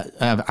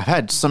I've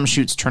had some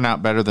shoots turn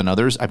out better than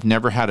others. I've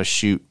never had a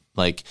shoot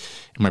like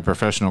in my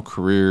professional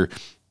career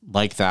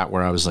like that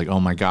where I was like, oh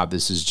my God,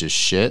 this is just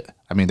shit.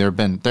 I mean, there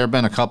have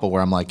been a couple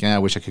where I'm like, I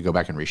wish I could go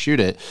back and reshoot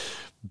it.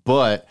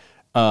 But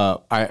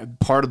I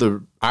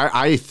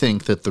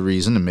think that the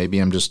reason, and maybe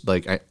I'm just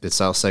like, it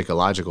sounds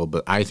psychological,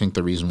 but I think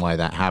the reason why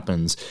that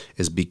happens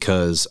is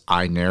because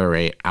I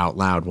narrate out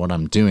loud what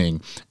I'm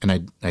doing,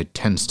 and I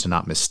tend to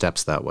not miss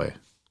steps that way.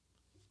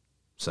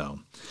 So.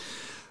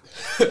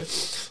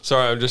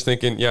 Sorry, I'm just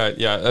thinking.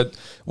 Yeah.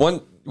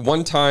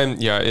 One time,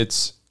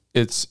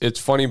 it's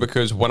funny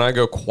because when I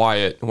go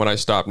quiet, when I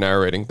stop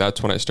narrating,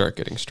 that's when I start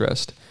getting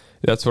stressed.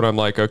 That's when I'm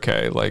like,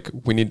 okay, like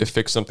we need to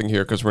fix something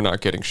here because we're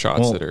not getting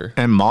shots that are.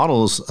 And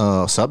models,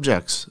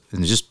 subjects,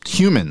 and just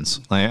humans.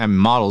 Like, I'm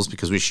models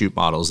because we shoot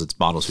models. It's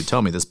models who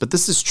tell me this. But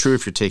this is true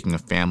if you're taking a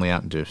family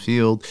out into a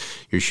field,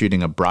 you're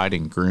shooting a bride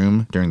and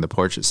groom during the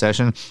portrait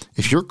session.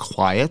 If you're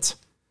quiet,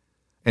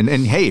 and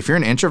hey, if you're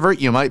an introvert,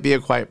 you might be a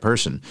quiet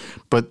person.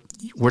 But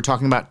we're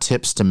talking about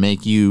tips to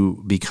make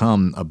you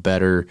become a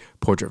better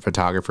portrait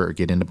photographer or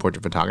get into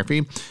portrait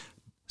photography.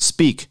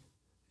 Speak.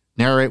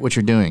 Narrate what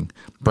you're doing.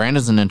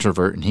 Brandon's an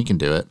introvert and he can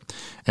do it.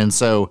 And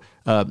so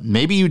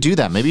maybe you do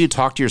that. Maybe you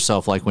talk to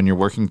yourself like when you're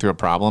working through a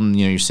problem,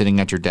 you're sitting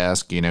at your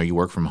desk, you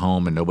work from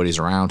home and nobody's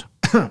around.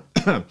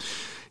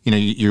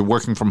 You're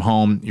working from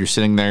home, you're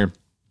sitting there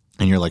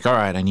and you're like, all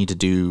right, I need to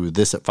do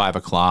this at 5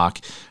 o'clock.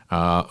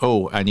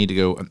 I need to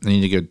go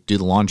do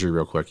the laundry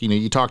real quick.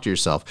 You talk to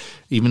yourself,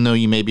 even though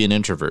you may be an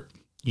introvert.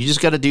 You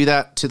just got to do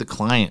that to the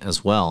client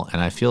as well.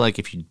 And I feel like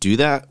if you do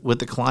that with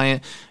the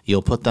client,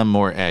 you'll put them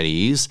more at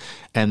ease.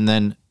 And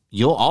then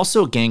you'll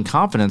also gain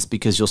confidence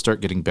because you'll start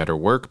getting better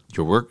work.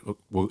 Your work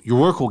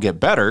will get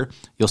better.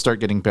 You'll start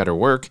getting better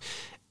work.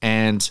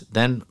 And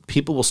then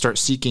people will start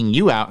seeking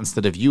you out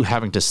instead of you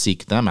having to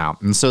seek them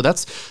out. And so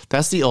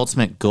that's the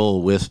ultimate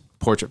goal with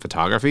portrait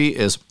photography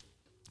is,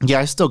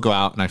 I still go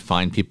out and I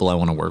find people I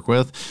want to work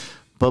with.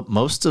 But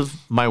most of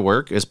my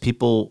work is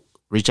people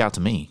reach out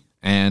to me.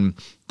 And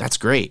that's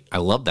great. I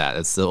love that.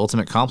 It's the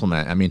ultimate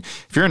compliment. I mean,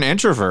 if you're an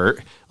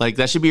introvert, like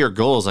that should be your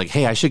goal is like,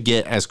 hey, I should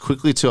get as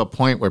quickly to a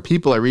point where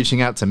people are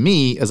reaching out to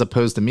me as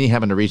opposed to me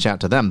having to reach out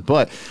to them.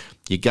 But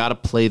you got to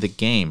play the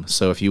game.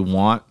 So if you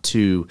want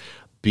to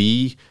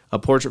be a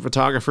portrait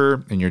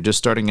photographer and you're just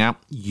starting out,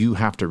 you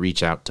have to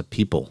reach out to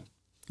people.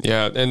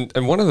 Yeah,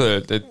 and one of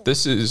we're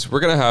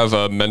going to have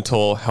a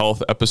mental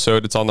health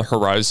episode. It's on the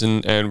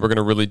horizon, and we're going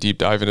to really deep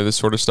dive into this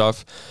sort of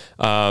stuff.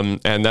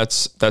 And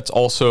that's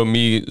also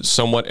me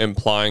somewhat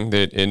implying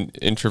that an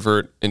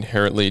introvert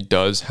inherently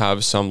does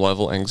have some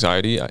level of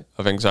anxiety.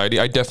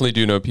 I definitely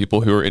do know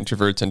people who are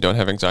introverts and don't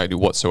have anxiety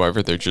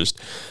whatsoever. They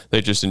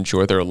just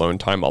enjoy their alone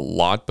time a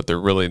lot, but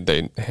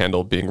they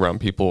handle being around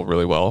people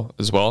really well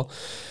as well.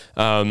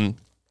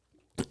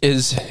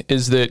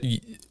 Is that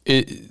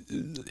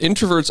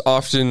introverts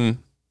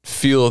often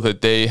feel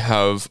that they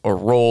have a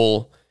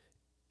role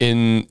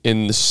in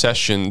the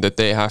session that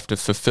they have to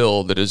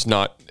fulfill that is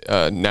not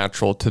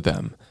natural to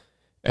them.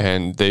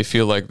 And they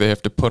feel like they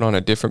have to put on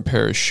a different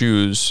pair of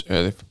shoes,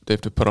 they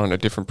have to put on a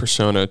different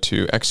persona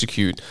to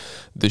execute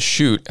the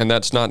shoot, and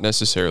that's not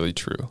necessarily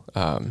true.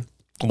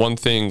 One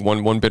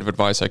bit of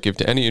advice I give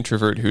to any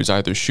introvert who's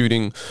either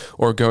shooting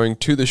or going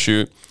to the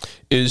shoot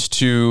is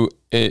to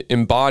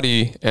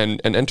embody and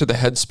enter the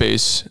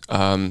headspace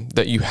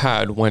that you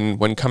had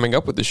when coming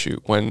up with the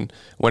shoot, when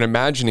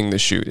imagining the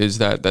shoot, is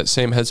that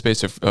same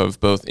headspace of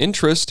both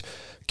interest,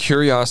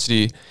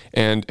 curiosity,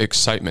 and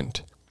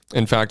excitement.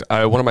 In fact,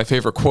 one of my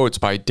favorite quotes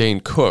by Dane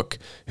Cook,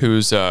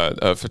 who's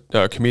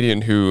a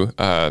comedian who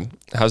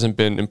hasn't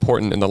been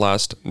important in the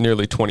last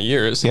nearly 20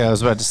 years. Yeah, I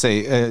was about to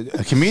say,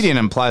 a comedian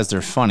implies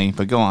they're funny,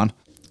 but go on.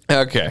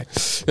 Okay,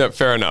 yeah,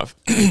 fair enough.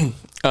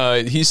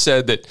 He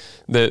said that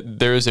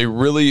there is a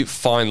really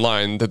fine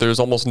line, that there's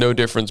almost no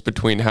difference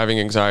between having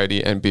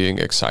anxiety and being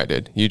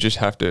excited. You just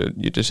have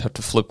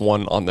to flip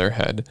one on their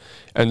head.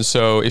 And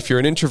so if you're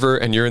an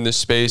introvert and you're in this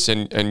space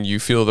and you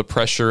feel the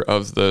pressure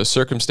of the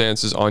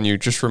circumstances on you,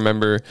 just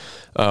remember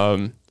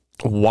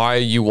why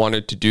you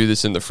wanted to do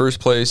this in the first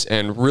place,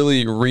 and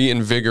really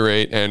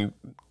reinvigorate and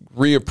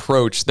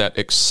reapproach that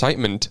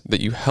excitement that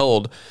you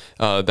held,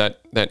 that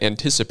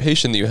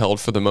anticipation that you held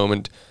for the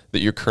moment that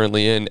you're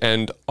currently in.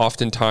 And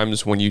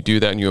oftentimes when you do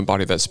that and you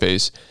embody that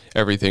space,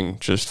 everything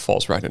just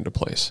falls right into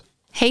place.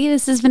 Hey,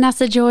 this is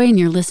Vanessa Joy, and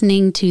you're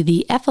listening to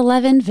the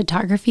F11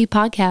 Photography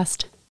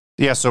Podcast.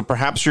 Yeah, so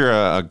perhaps you're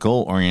a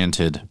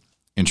goal-oriented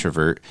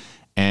introvert,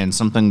 and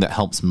something that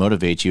helps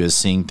motivate you is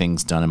seeing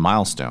things done in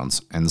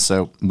milestones. And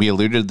so we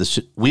alluded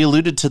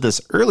to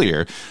this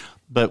earlier,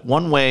 but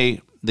one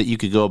way that you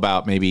could go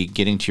about maybe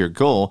getting to your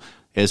goal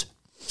is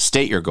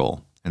state your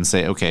goal and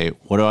say, okay,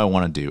 what do I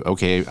want to do?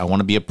 Okay, I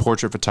want to be a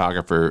portrait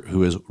photographer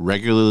who is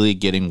regularly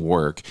getting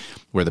work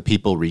where the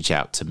people reach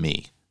out to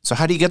me. So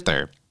how do you get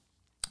there?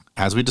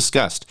 As we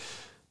discussed,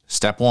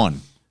 step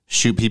one,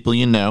 shoot people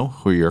you know,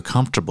 who you're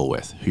comfortable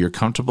with, who you're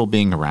comfortable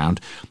being around,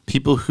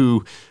 people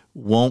who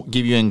won't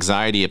give you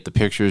anxiety if the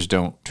pictures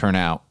don't turn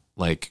out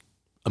like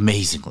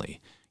amazingly.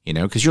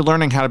 Because you're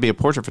learning how to be a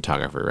portrait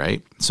photographer,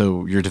 right?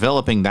 So you're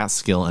developing that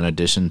skill in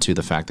addition to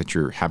the fact that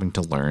you're having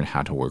to learn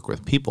how to work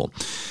with people.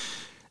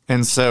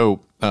 And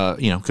so,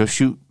 go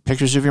shoot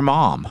pictures of your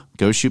mom.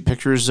 Go shoot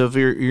pictures of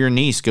your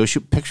niece. Go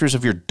shoot pictures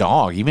of your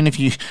dog. Even if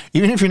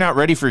you're not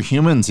ready for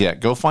humans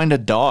yet, go find a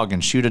dog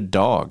and shoot a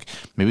dog.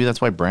 Maybe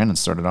that's why Brandon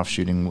started off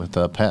shooting with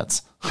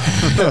pets.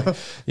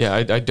 Yeah,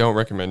 I don't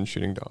recommend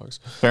shooting dogs.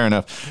 Fair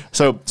enough.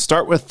 So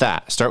start with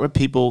that. Start with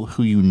people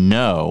who you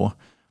know,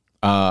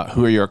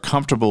 who you're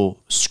comfortable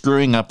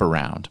screwing up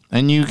around.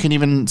 And you can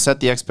even set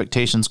the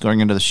expectations going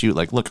into the shoot.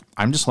 Like, look,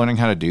 I'm just learning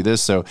how to do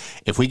this. So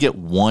if we get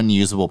one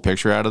usable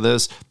picture out of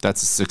this,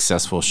 that's a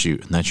successful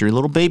shoot. And that's your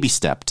little baby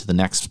step to the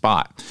next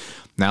spot.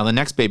 Now, the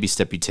next baby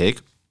step you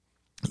take,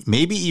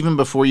 maybe even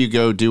before you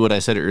go do what I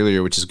said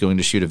earlier, which is going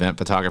to shoot event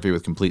photography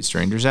with complete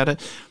strangers at it,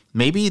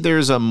 maybe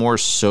there's a more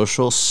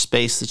social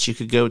space that you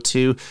could go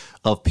to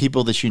of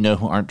people that you know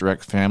who aren't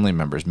direct family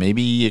members.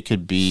 Maybe it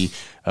could be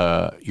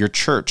your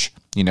church.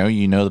 You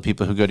know the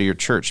people who go to your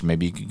church.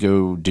 Maybe you could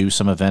go do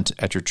some event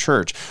at your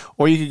church.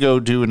 Or you could go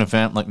do an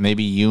event like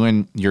maybe you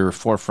and your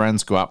 4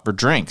 friends go out for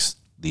drinks,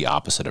 the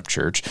opposite of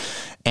church,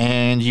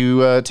 and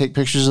you take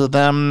pictures of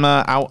them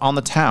out on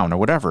the town or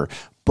whatever.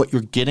 But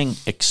you're getting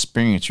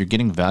experience. You're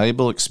getting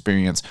valuable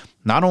experience,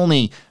 not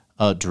only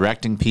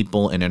directing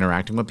people and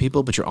interacting with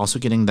people, but you're also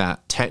getting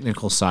that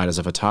technical side as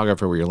a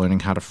photographer where you're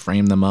learning how to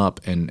frame them up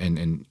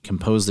and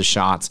compose the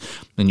shots.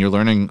 And you're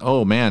learning,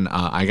 oh man,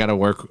 I got to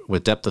work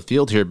with depth of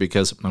field here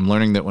because I'm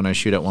learning that when I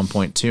shoot at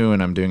 1.2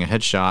 and I'm doing a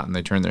headshot and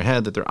they turn their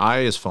head, that their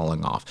eye is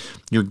falling off.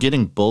 You're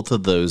getting both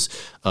of those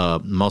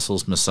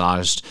muscles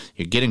massaged.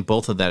 You're getting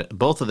both of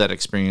that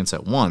experience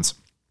at once.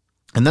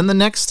 And then the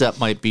next step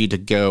might be to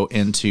go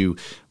into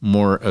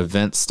more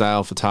event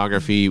style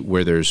photography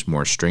where there's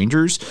more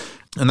strangers.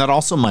 And that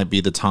also might be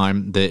the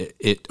time that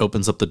it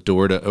opens up the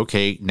door to,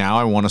 okay, now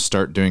I want to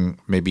start doing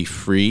maybe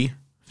free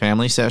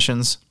family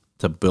sessions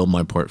to build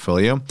my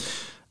portfolio.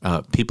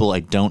 People I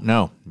don't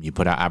know. You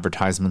put out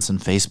advertisements in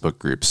Facebook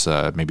groups,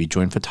 maybe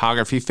join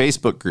photography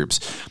Facebook groups.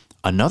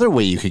 Another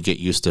way you could get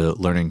used to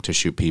learning to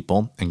shoot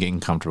people and getting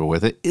comfortable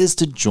with it is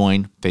to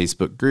join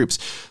Facebook groups.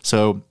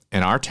 So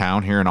in our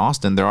town here in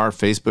Austin, there are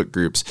Facebook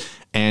groups,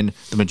 and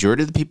the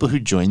majority of the people who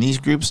join these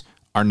groups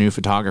are new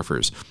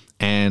photographers.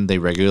 And they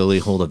regularly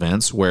hold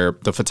events where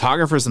the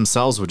photographers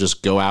themselves will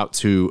just go out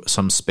to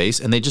some space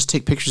and they just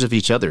take pictures of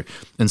each other.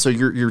 And so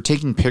you're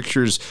taking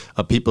pictures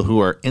of people who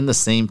are in the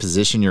same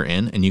position you're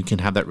in, and you can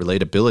have that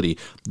relatability.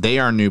 They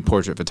are new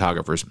portrait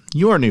photographers.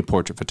 You are new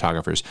portrait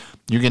photographers.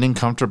 You're getting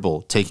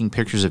comfortable taking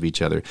pictures of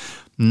each other.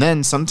 And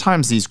then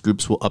sometimes these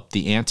groups will up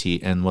the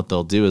ante, and what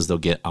they'll do is they'll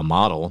get a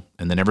model,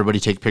 and then everybody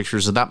take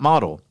pictures of that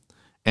model.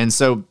 And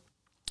so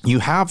you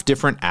have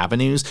different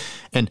avenues.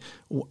 And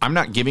I'm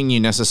not giving you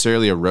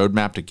necessarily a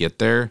roadmap to get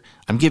there.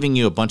 I'm giving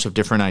you a bunch of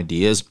different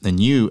ideas, and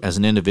you as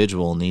an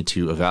individual need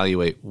to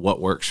evaluate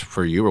what works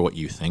for you or what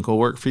you think will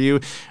work for you,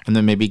 and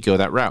then maybe go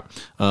that route.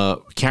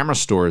 Camera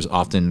stores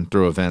often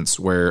throw events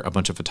where a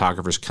bunch of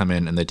photographers come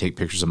in and they take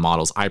pictures of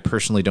models. I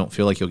personally don't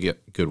feel like you'll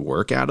get good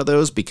work out of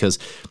those, because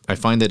I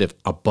find that if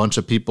a bunch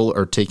of people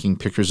are taking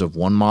pictures of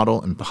one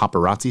model in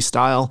paparazzi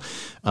style,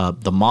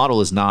 the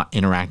model is not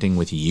interacting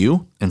with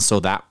you. And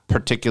so that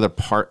particular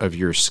part of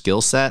your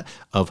skill set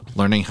of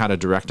learning how to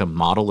direct a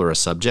model or a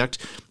subject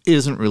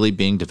isn't really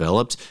being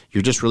developed.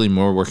 You're just really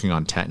more working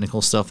on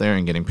technical stuff there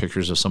and getting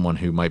pictures of someone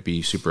who might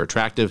be super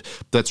attractive.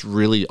 That's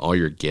really all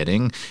you're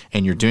getting.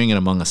 And you're doing it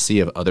among a sea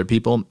of other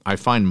people. I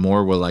find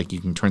more where like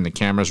you can turn the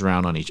cameras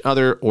around on each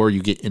other, or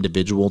you get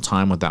individual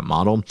time with that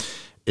model.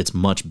 It's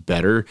much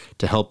better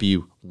to help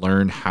you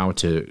learn how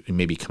to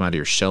maybe come out of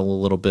your shell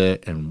a little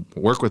bit and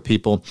work with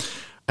people.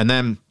 And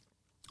then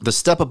the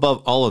step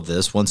above all of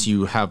this, once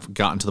you have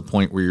gotten to the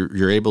point where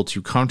you're able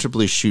to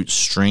comfortably shoot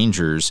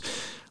strangers,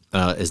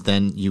 is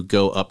then you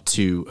go up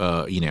to,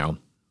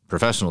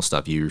 professional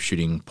stuff. You're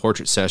shooting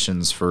portrait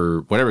sessions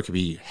for whatever. It could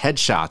be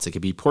headshots. It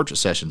could be portrait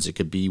sessions. It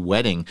could be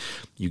wedding.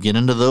 You get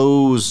into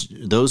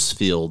those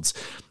fields,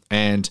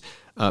 and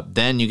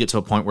then you get to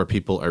a point where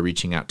people are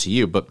reaching out to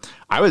you. But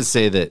I would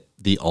say that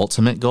the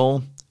ultimate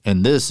goal,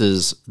 and this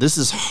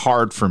is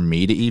hard for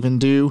me to even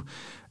do,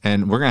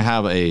 and we're going to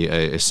have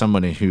a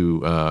somebody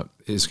who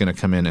is going to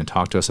come in and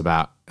talk to us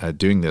about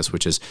doing this,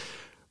 which is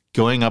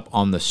going up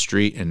on the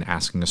street and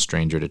asking a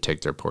stranger to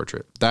take their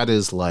portrait. That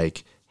is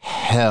like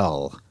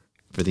hell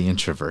for the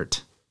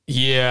introvert.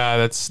 Yeah,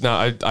 that's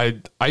not.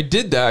 I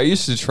did that. I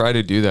used to try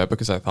to do that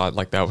because I thought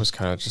like that was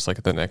kind of just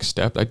like the next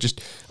step. I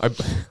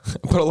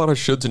put a lot of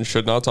shoulds and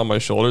should nots on my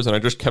shoulders, and I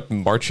just kept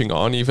marching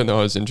on, even though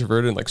I was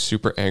introverted and like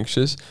super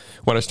anxious.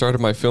 When I started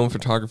my film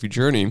photography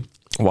journey,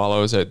 while I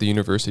was at the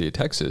University of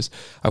Texas,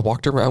 I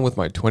walked around with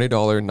my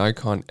 $20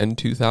 Nikon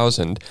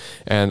N2000,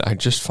 and I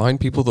just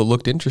find people that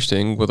looked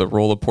interesting with a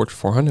roll of Portrait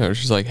 400. I was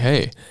just like,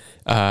 hey,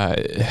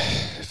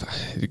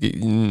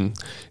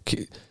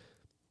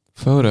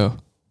 photo.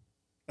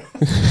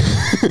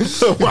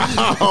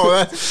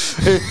 Wow.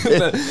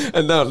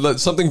 And now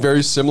something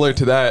very similar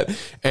to that,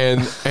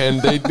 and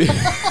they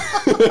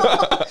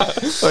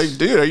like,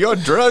 dude, are you on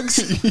drugs?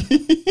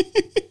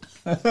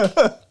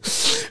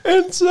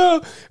 And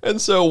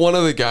so one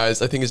of the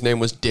guys, I think his name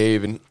was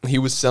Dave, and he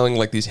was selling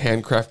like these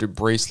handcrafted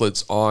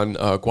bracelets on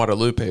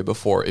Guadalupe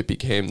before it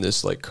became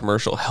this like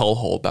commercial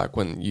hellhole back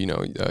when,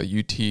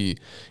 UT in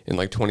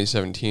like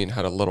 2017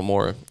 had a little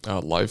more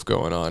life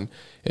going on.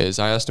 Is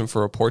I asked him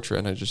for a portrait,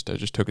 and I just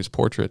took his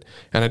portrait,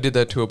 and I did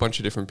that to a bunch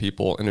of different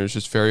people, and it was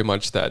just very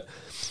much that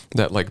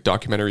like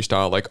documentary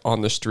style, like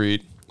on the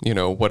street,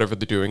 whatever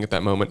they're doing at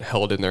that moment,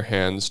 held in their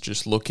hands,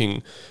 just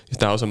looking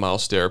 1,000-mile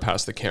stare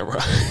past the camera,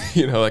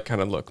 that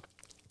kind of look.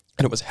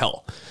 And it was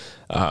hell.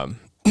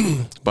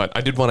 But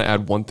I did want to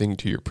add one thing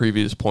to your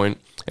previous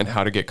point and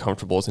how to get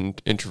comfortable as an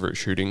introvert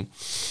shooting.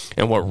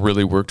 And what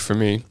really worked for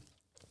me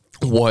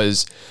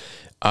was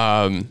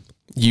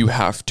you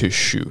have to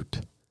shoot.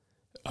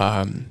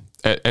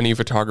 At any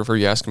photographer,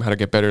 you ask them how to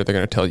get better, they're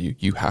going to tell you,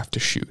 you have to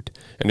shoot.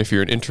 And if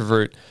you're an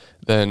introvert,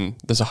 then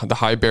the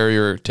high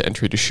barrier to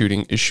entry to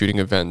shooting is shooting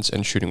events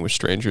and shooting with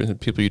strangers and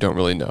people you don't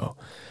really know.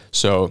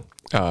 So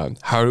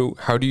how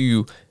do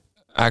you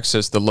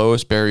access the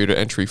lowest barrier to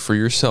entry for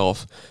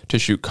yourself to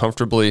shoot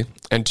comfortably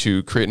and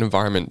to create an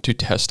environment to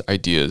test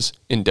ideas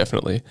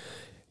indefinitely?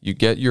 You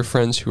get your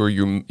friends who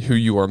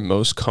you are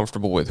most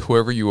comfortable with,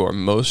 whoever you are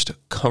most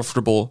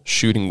comfortable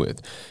shooting with.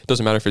 It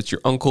doesn't matter if it's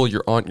your uncle,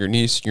 your aunt, your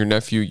niece, your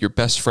nephew, your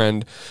best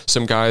friend,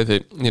 some guy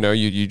that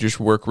you just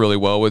work really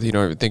well with.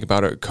 Think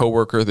about a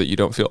coworker that you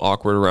don't feel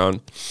awkward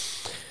around,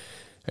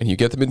 and you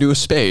get them into a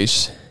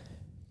space,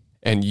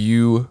 and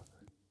you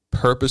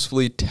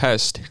purposefully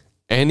test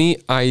any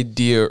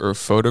idea or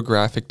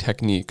photographic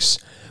techniques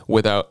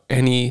without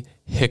any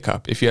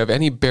hiccup. If you have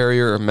any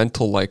barrier or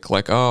mental like,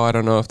 oh, I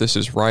don't know if this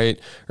is right,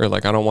 or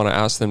like, I don't want to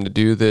ask them to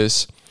do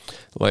this,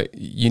 like,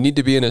 you need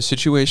to be in a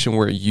situation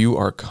where you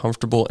are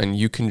comfortable and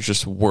you can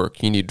just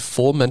work. You need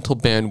full mental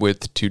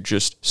bandwidth to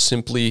just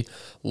simply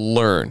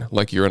learn,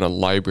 like you're in a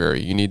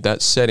library. You need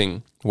that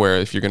setting where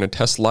if you're going to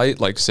test light,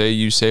 like say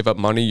you save up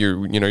money,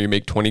 you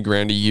make 20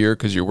 grand a year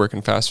because you're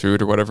working fast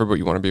food or whatever, but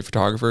you want to be a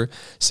photographer,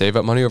 save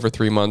up money over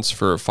 3 months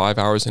for 5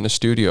 hours in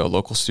a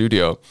local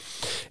studio,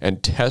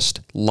 and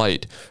test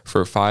light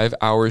for 5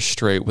 hours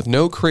straight with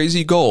no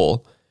crazy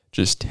goal.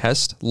 Just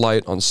test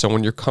light on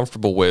someone you're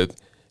comfortable with,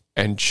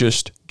 and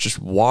just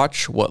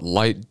watch what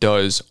light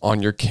does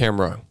on your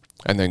camera,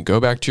 and then go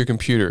back to your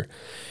computer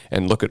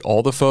and look at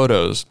all the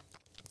photos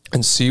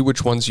and see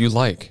which ones you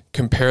like.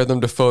 Compare them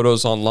to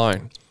photos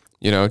online.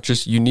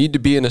 You need to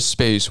be in a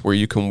space where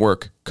you can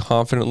work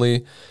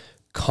confidently,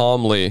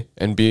 calmly,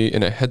 and be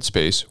in a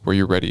headspace where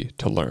you're ready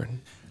to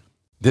learn.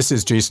 This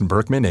is Jason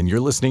Berkman, and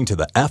you're listening to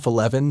the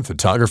F11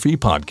 Photography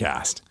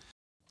Podcast.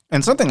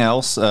 And something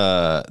else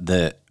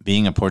that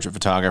being a portrait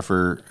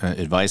photographer,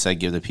 advice I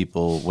give to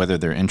people, whether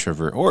they're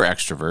introvert or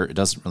extrovert, it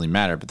doesn't really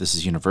matter, but this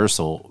is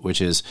universal,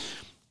 which is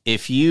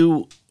if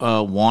you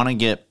want to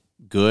get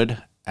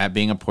good at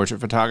being a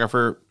portrait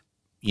photographer,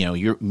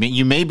 you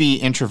may be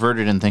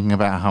introverted in thinking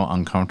about how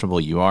uncomfortable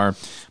you are,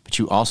 but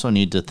you also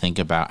need to think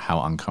about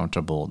how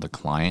uncomfortable the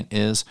client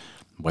is,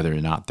 whether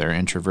or not they're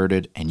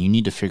introverted, and you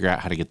need to figure out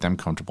how to get them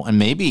comfortable. And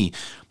maybe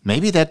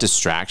that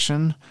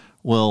distraction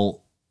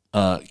will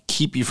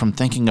keep you from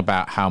thinking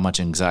about how much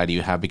anxiety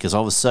you have, because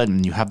all of a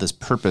sudden you have this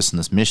purpose and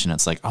this mission.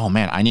 It's like, oh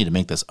man, I need to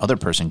make this other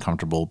person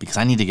comfortable because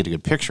I need to get a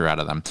good picture out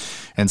of them.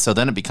 And so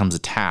then it becomes a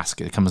task.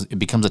 It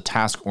becomes a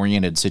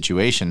task-oriented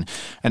situation.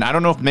 And I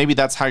don't know if maybe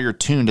that's how you're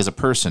tuned as a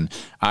person.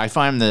 I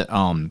find that,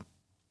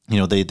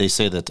 they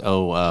say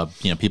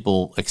that,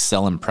 people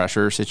excel in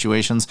pressure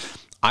situations.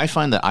 I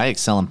find that I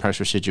excel in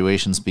pressure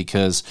situations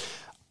because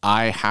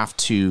I have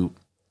to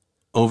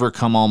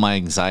overcome all my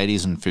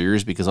anxieties and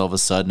fears, because all of a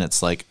sudden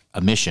it's like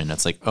a mission.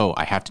 It's like, oh,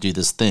 I have to do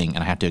this thing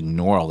and I have to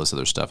ignore all this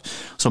other stuff.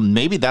 So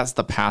maybe that's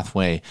the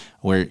pathway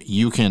where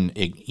you can,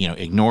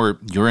 ignore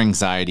your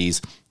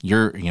anxieties,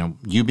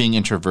 you being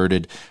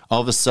introverted.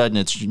 All of a sudden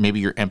it's maybe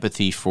your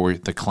empathy for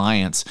the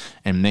clients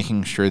and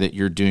making sure that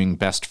you're doing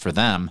best for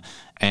them.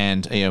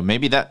 And,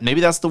 maybe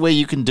that's the way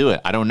you can do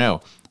it. I don't know.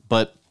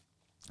 But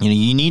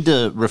you need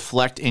to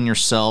reflect in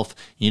yourself.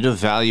 You need to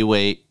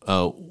evaluate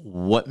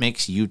what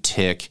makes you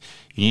tick.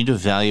 You need to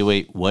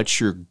evaluate what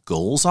your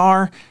goals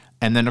are.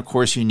 And then, of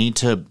course, you need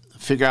to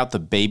figure out the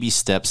baby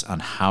steps on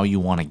how you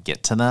want to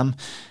get to them.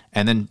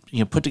 And then,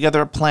 put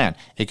together a plan.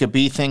 It could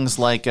be things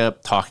like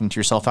talking to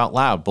yourself out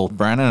loud. Both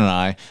Brandon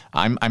and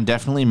I'm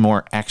definitely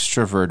more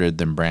extroverted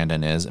than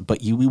Brandon is,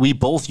 but we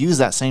both use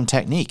that same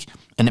technique,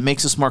 and it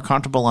makes us more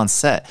comfortable on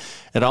set.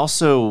 It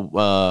also,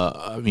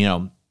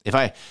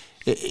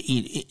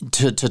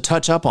 to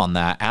touch up on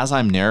that, as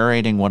I'm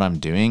narrating what I'm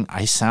doing,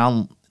 I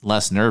sound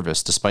less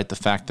nervous, despite the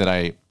fact that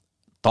I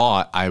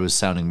thought I was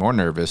sounding more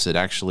nervous. It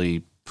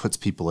actually puts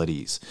people at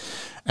ease.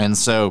 And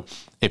so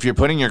if you're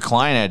putting your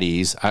client at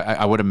ease,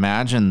 I would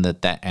imagine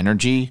that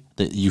energy,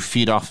 that you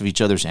feed off of each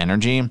other's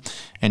energy.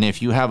 And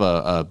if you have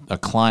a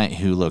client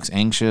who looks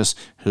anxious,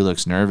 who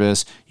looks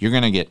nervous, you're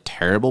going to get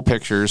terrible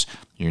pictures.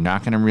 You're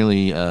not going to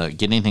really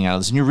get anything out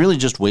of this. And you're really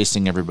just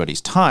wasting everybody's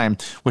time,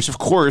 which, of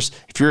course,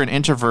 if you're an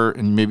introvert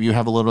and maybe you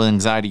have a little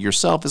anxiety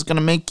yourself, is going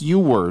to make you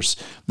worse.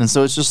 And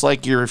so it's just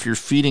like if you're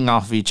feeding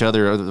off of each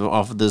other,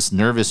 off of this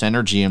nervous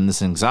energy and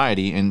this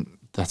anxiety, and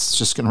that's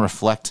just going to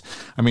reflect.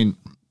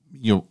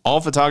 All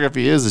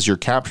photography is you're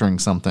capturing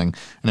something.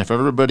 And if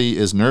everybody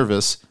is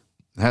nervous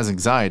and has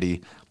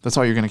anxiety, that's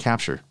all you're going to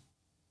capture.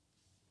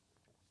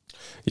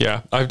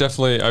 Yeah, I've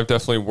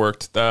definitely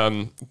worked.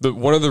 One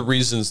of the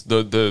reasons,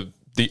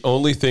 the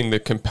only thing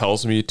that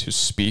compels me to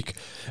speak,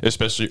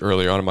 especially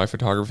early on in my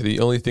photography,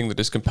 the only thing that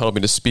has compelled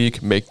me to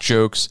speak, make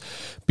jokes,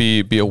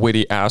 be a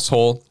witty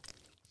asshole,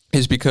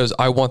 is because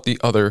I want the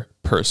other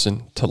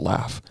person to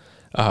laugh.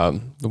 There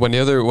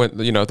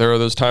are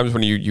those times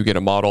when you get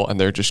a model and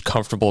they're just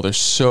comfortable. They're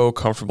so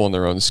comfortable in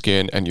their own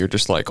skin, and you're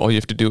just like, all you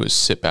have to do is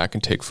sit back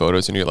and take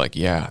photos, and you're like,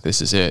 yeah,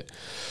 this is it.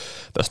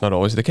 That's not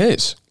always the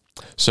case.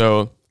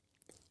 So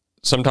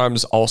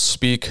sometimes I'll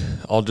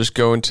just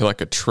go into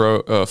like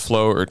a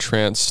flow or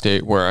trance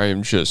state where I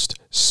am just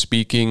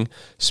speaking.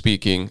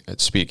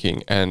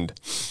 And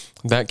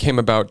that came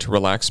about to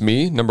relax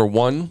me. Number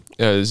one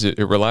is it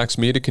relaxed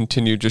me to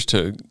continue just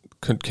to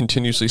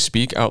continuously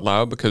speak out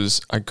loud,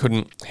 because I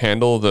couldn't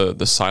handle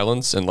the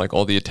silence and like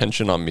all the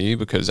attention on me,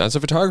 because as a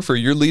photographer,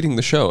 you're leading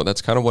the show.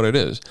 That's kind of what it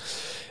is.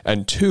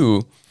 And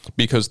two,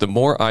 because the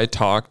more I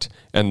talked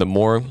and the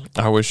more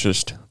I was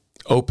just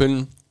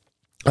open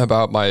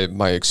about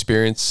my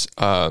experience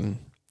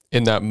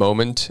in that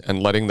moment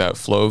and letting that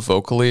flow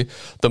vocally,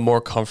 the more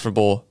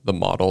comfortable the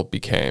model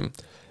became.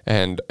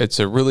 And it's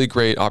a really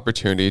great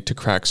opportunity to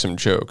crack some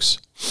jokes.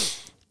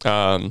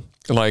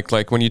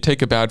 Like when you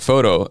take a bad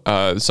photo,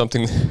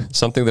 something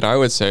that I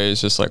would say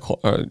is just like,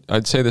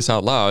 I'd say this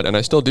out loud, and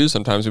I still do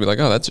sometimes, and be like,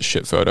 oh, that's a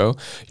shit photo.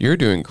 You're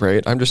doing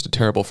great. I'm just a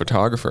terrible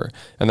photographer.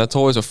 And that's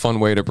always a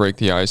fun way to break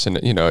the ice. And,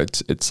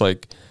 it's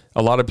like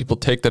a lot of people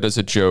take that as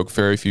a joke.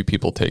 Very few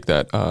people take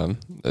that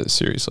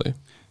seriously.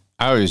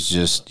 I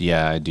always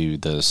I do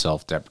the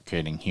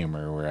self-deprecating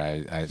humor where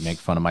I make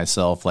fun of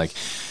myself. Like,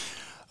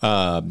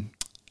 I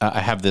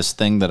have this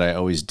thing that I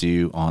always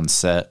do on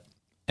set.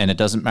 And it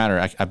doesn't matter.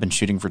 I've been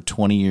shooting for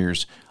 20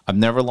 years. I've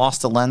never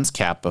lost a lens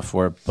cap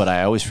before, but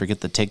I always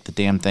forget to take the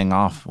damn thing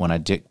off when I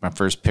take my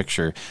first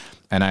picture.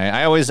 And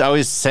I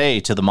always say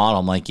to the model,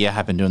 I'm like, yeah,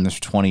 I've been doing this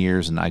for 20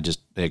 years, and I just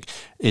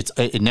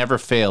it never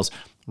fails.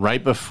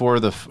 Right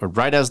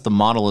as the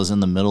model is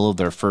in the middle of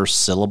their first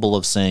syllable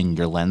of saying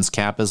your lens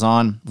cap is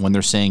on, when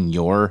they're saying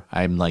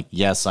I'm like,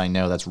 yes, I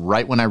know. That's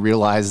right when I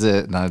realize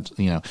it, and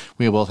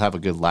we both have a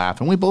good laugh,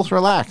 and we both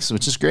relax,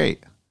 which is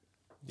great.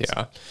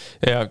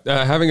 Yeah.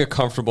 Having a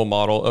comfortable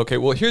model. Okay.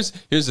 Well, here's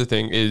the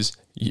thing: is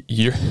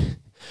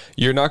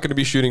you're not going to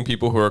be shooting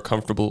people who are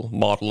comfortable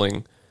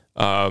modeling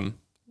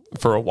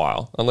for a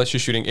while, unless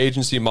you're shooting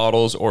agency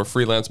models or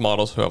freelance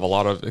models who have a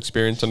lot of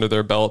experience under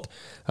their belt.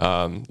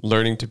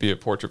 Learning to be a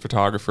portrait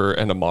photographer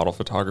and a model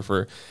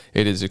photographer,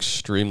 it is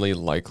extremely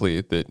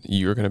likely that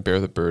you're going to bear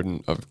the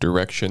burden of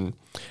direction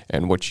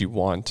and what you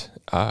want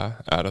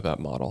out of that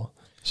model.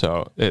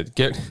 So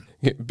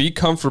be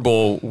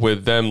comfortable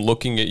with them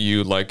looking at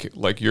you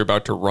like you're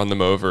about to run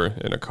them over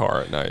in a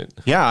car at night.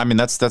 Yeah, I mean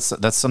that's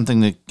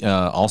something to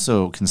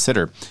also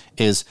consider.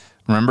 Is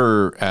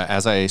remember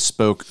as I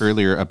spoke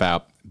earlier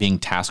about being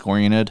task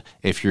oriented.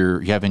 If you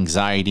have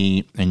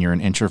anxiety and you're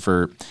an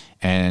introvert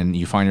and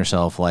you find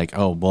yourself like,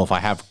 oh well, if I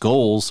have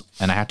goals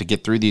and I have to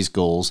get through these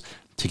goals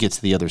to get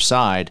to the other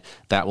side,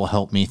 that will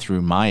help me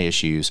through my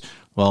issues.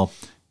 Well,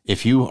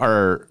 if you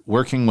are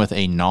working with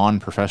a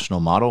non-professional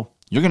model,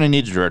 you're going to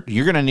need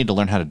to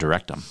learn how to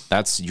direct them.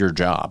 That's your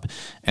job.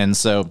 And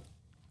so,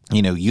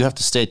 you have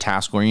to stay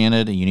task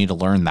oriented, and you need to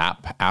learn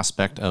that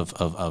aspect of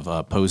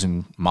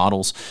posing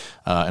models.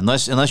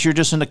 Unless you're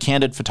just into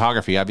candid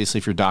photography, obviously,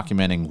 if you're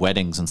documenting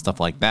weddings and stuff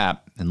like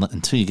that,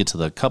 until you get to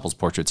the couples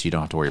portraits, you don't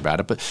have to worry about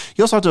it. But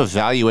you also have to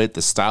evaluate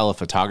the style of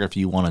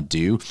photography you want to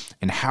do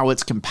and how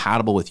it's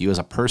compatible with you as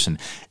a person.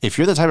 If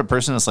you're the type of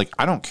person that's like,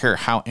 I don't care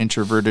how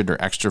introverted or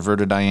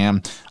extroverted I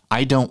am,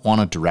 I don't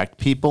want to direct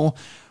people.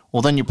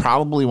 Well, then you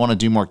probably want to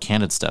do more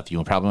candid stuff.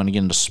 You probably want to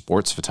get into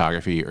sports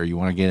photography, or you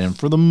want to get in,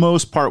 for the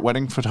most part,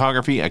 wedding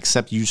photography,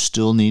 except you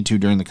still need to,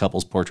 during the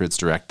couples portraits,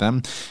 direct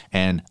them.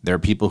 And there are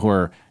people who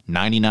are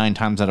 99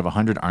 times out of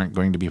 100 aren't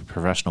going to be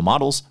professional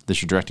models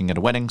that you're directing at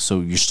a wedding.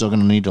 So you're still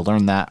going to need to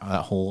learn that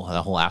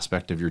whole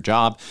aspect of your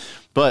job.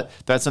 But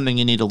that's something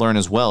you need to learn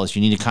as well, is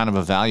you need to kind of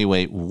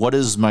evaluate, what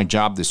is my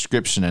job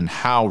description and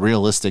how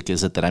realistic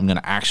is it that I'm going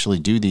to actually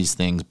do these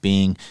things,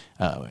 being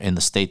in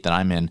the state that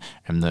I'm in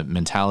and the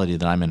mentality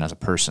that I'm in as a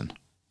person.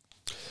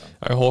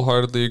 I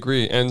wholeheartedly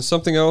agree. And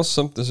something else,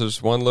 this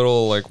is one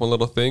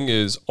little thing,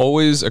 is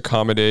always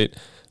accommodate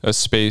a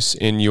space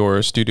in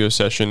your studio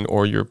session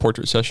or your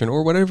portrait session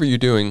or whatever you're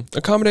doing.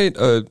 Accommodate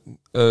a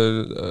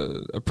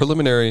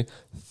preliminary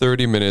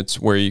 30 minutes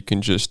where you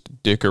can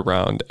just dick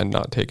around and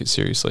not take it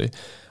seriously.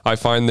 I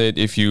find that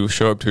if you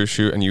show up to a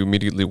shoot and you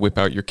immediately whip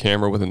out your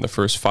camera within the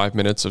first 5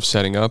 minutes of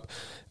setting up,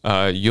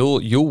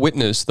 you'll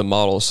witness the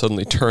model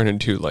suddenly turn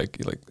into like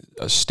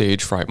a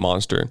stage fright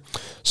monster.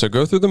 So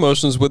go through the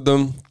motions with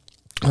them.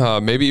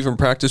 Maybe even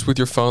practice with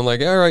your phone, like,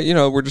 all right,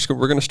 we're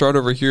going to start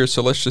over here,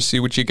 so let's just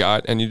see what you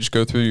got, and you just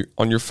go through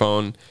on your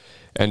phone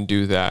and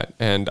do that.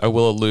 And I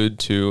will allude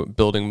to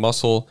building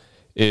muscle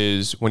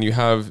is when you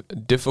have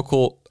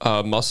difficult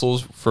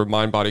muscles for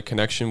mind-body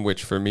connection,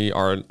 which for me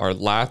are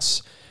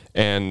lats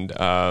and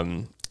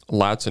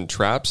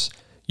traps.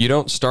 You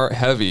don't start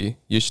heavy,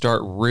 you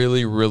start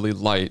really, really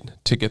light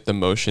to get the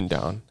motion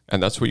down.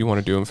 And that's what you want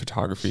to do in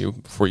photography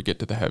before you get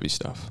to the heavy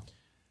stuff.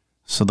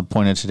 So the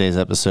point of today's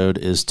episode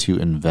is to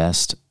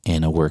invest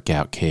in a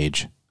workout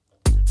cage.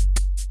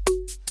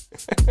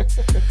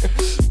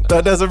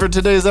 That does it for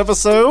today's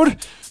episode.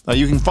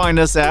 You can find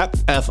us at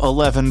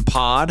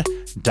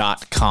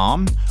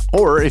f11pod.com,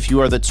 or if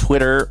you are the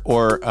Twitter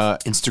or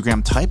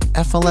Instagram type,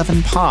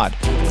 f11pod.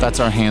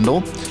 That's our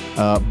handle.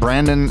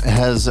 Brandon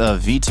has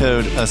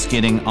vetoed us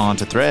getting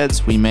onto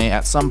Threads. We may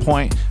at some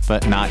point,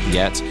 but not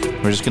yet.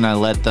 We're just gonna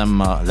let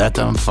them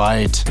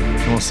fight,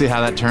 and we'll see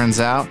how that turns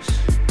out.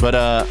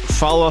 But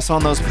follow us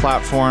on those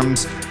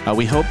platforms.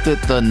 We hope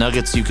that the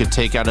nuggets you could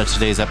take out of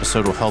today's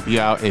episode will help you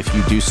out if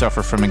you do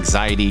suffer from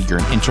anxiety, you're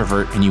an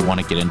introvert, and you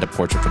want to get into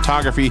portrait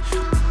photography.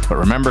 But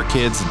remember,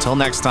 kids, until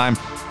next time,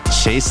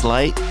 chase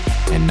light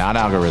and not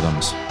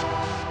algorithms.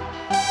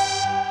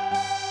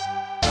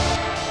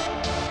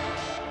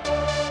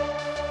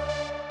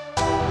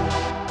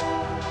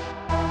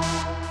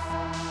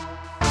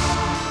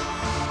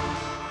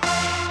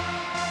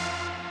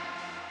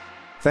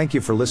 Thank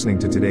you for listening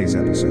to today's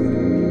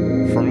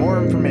episode. For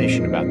more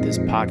information about this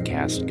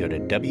podcast, go to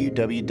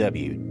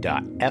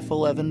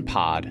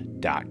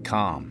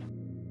www.f11pod.com.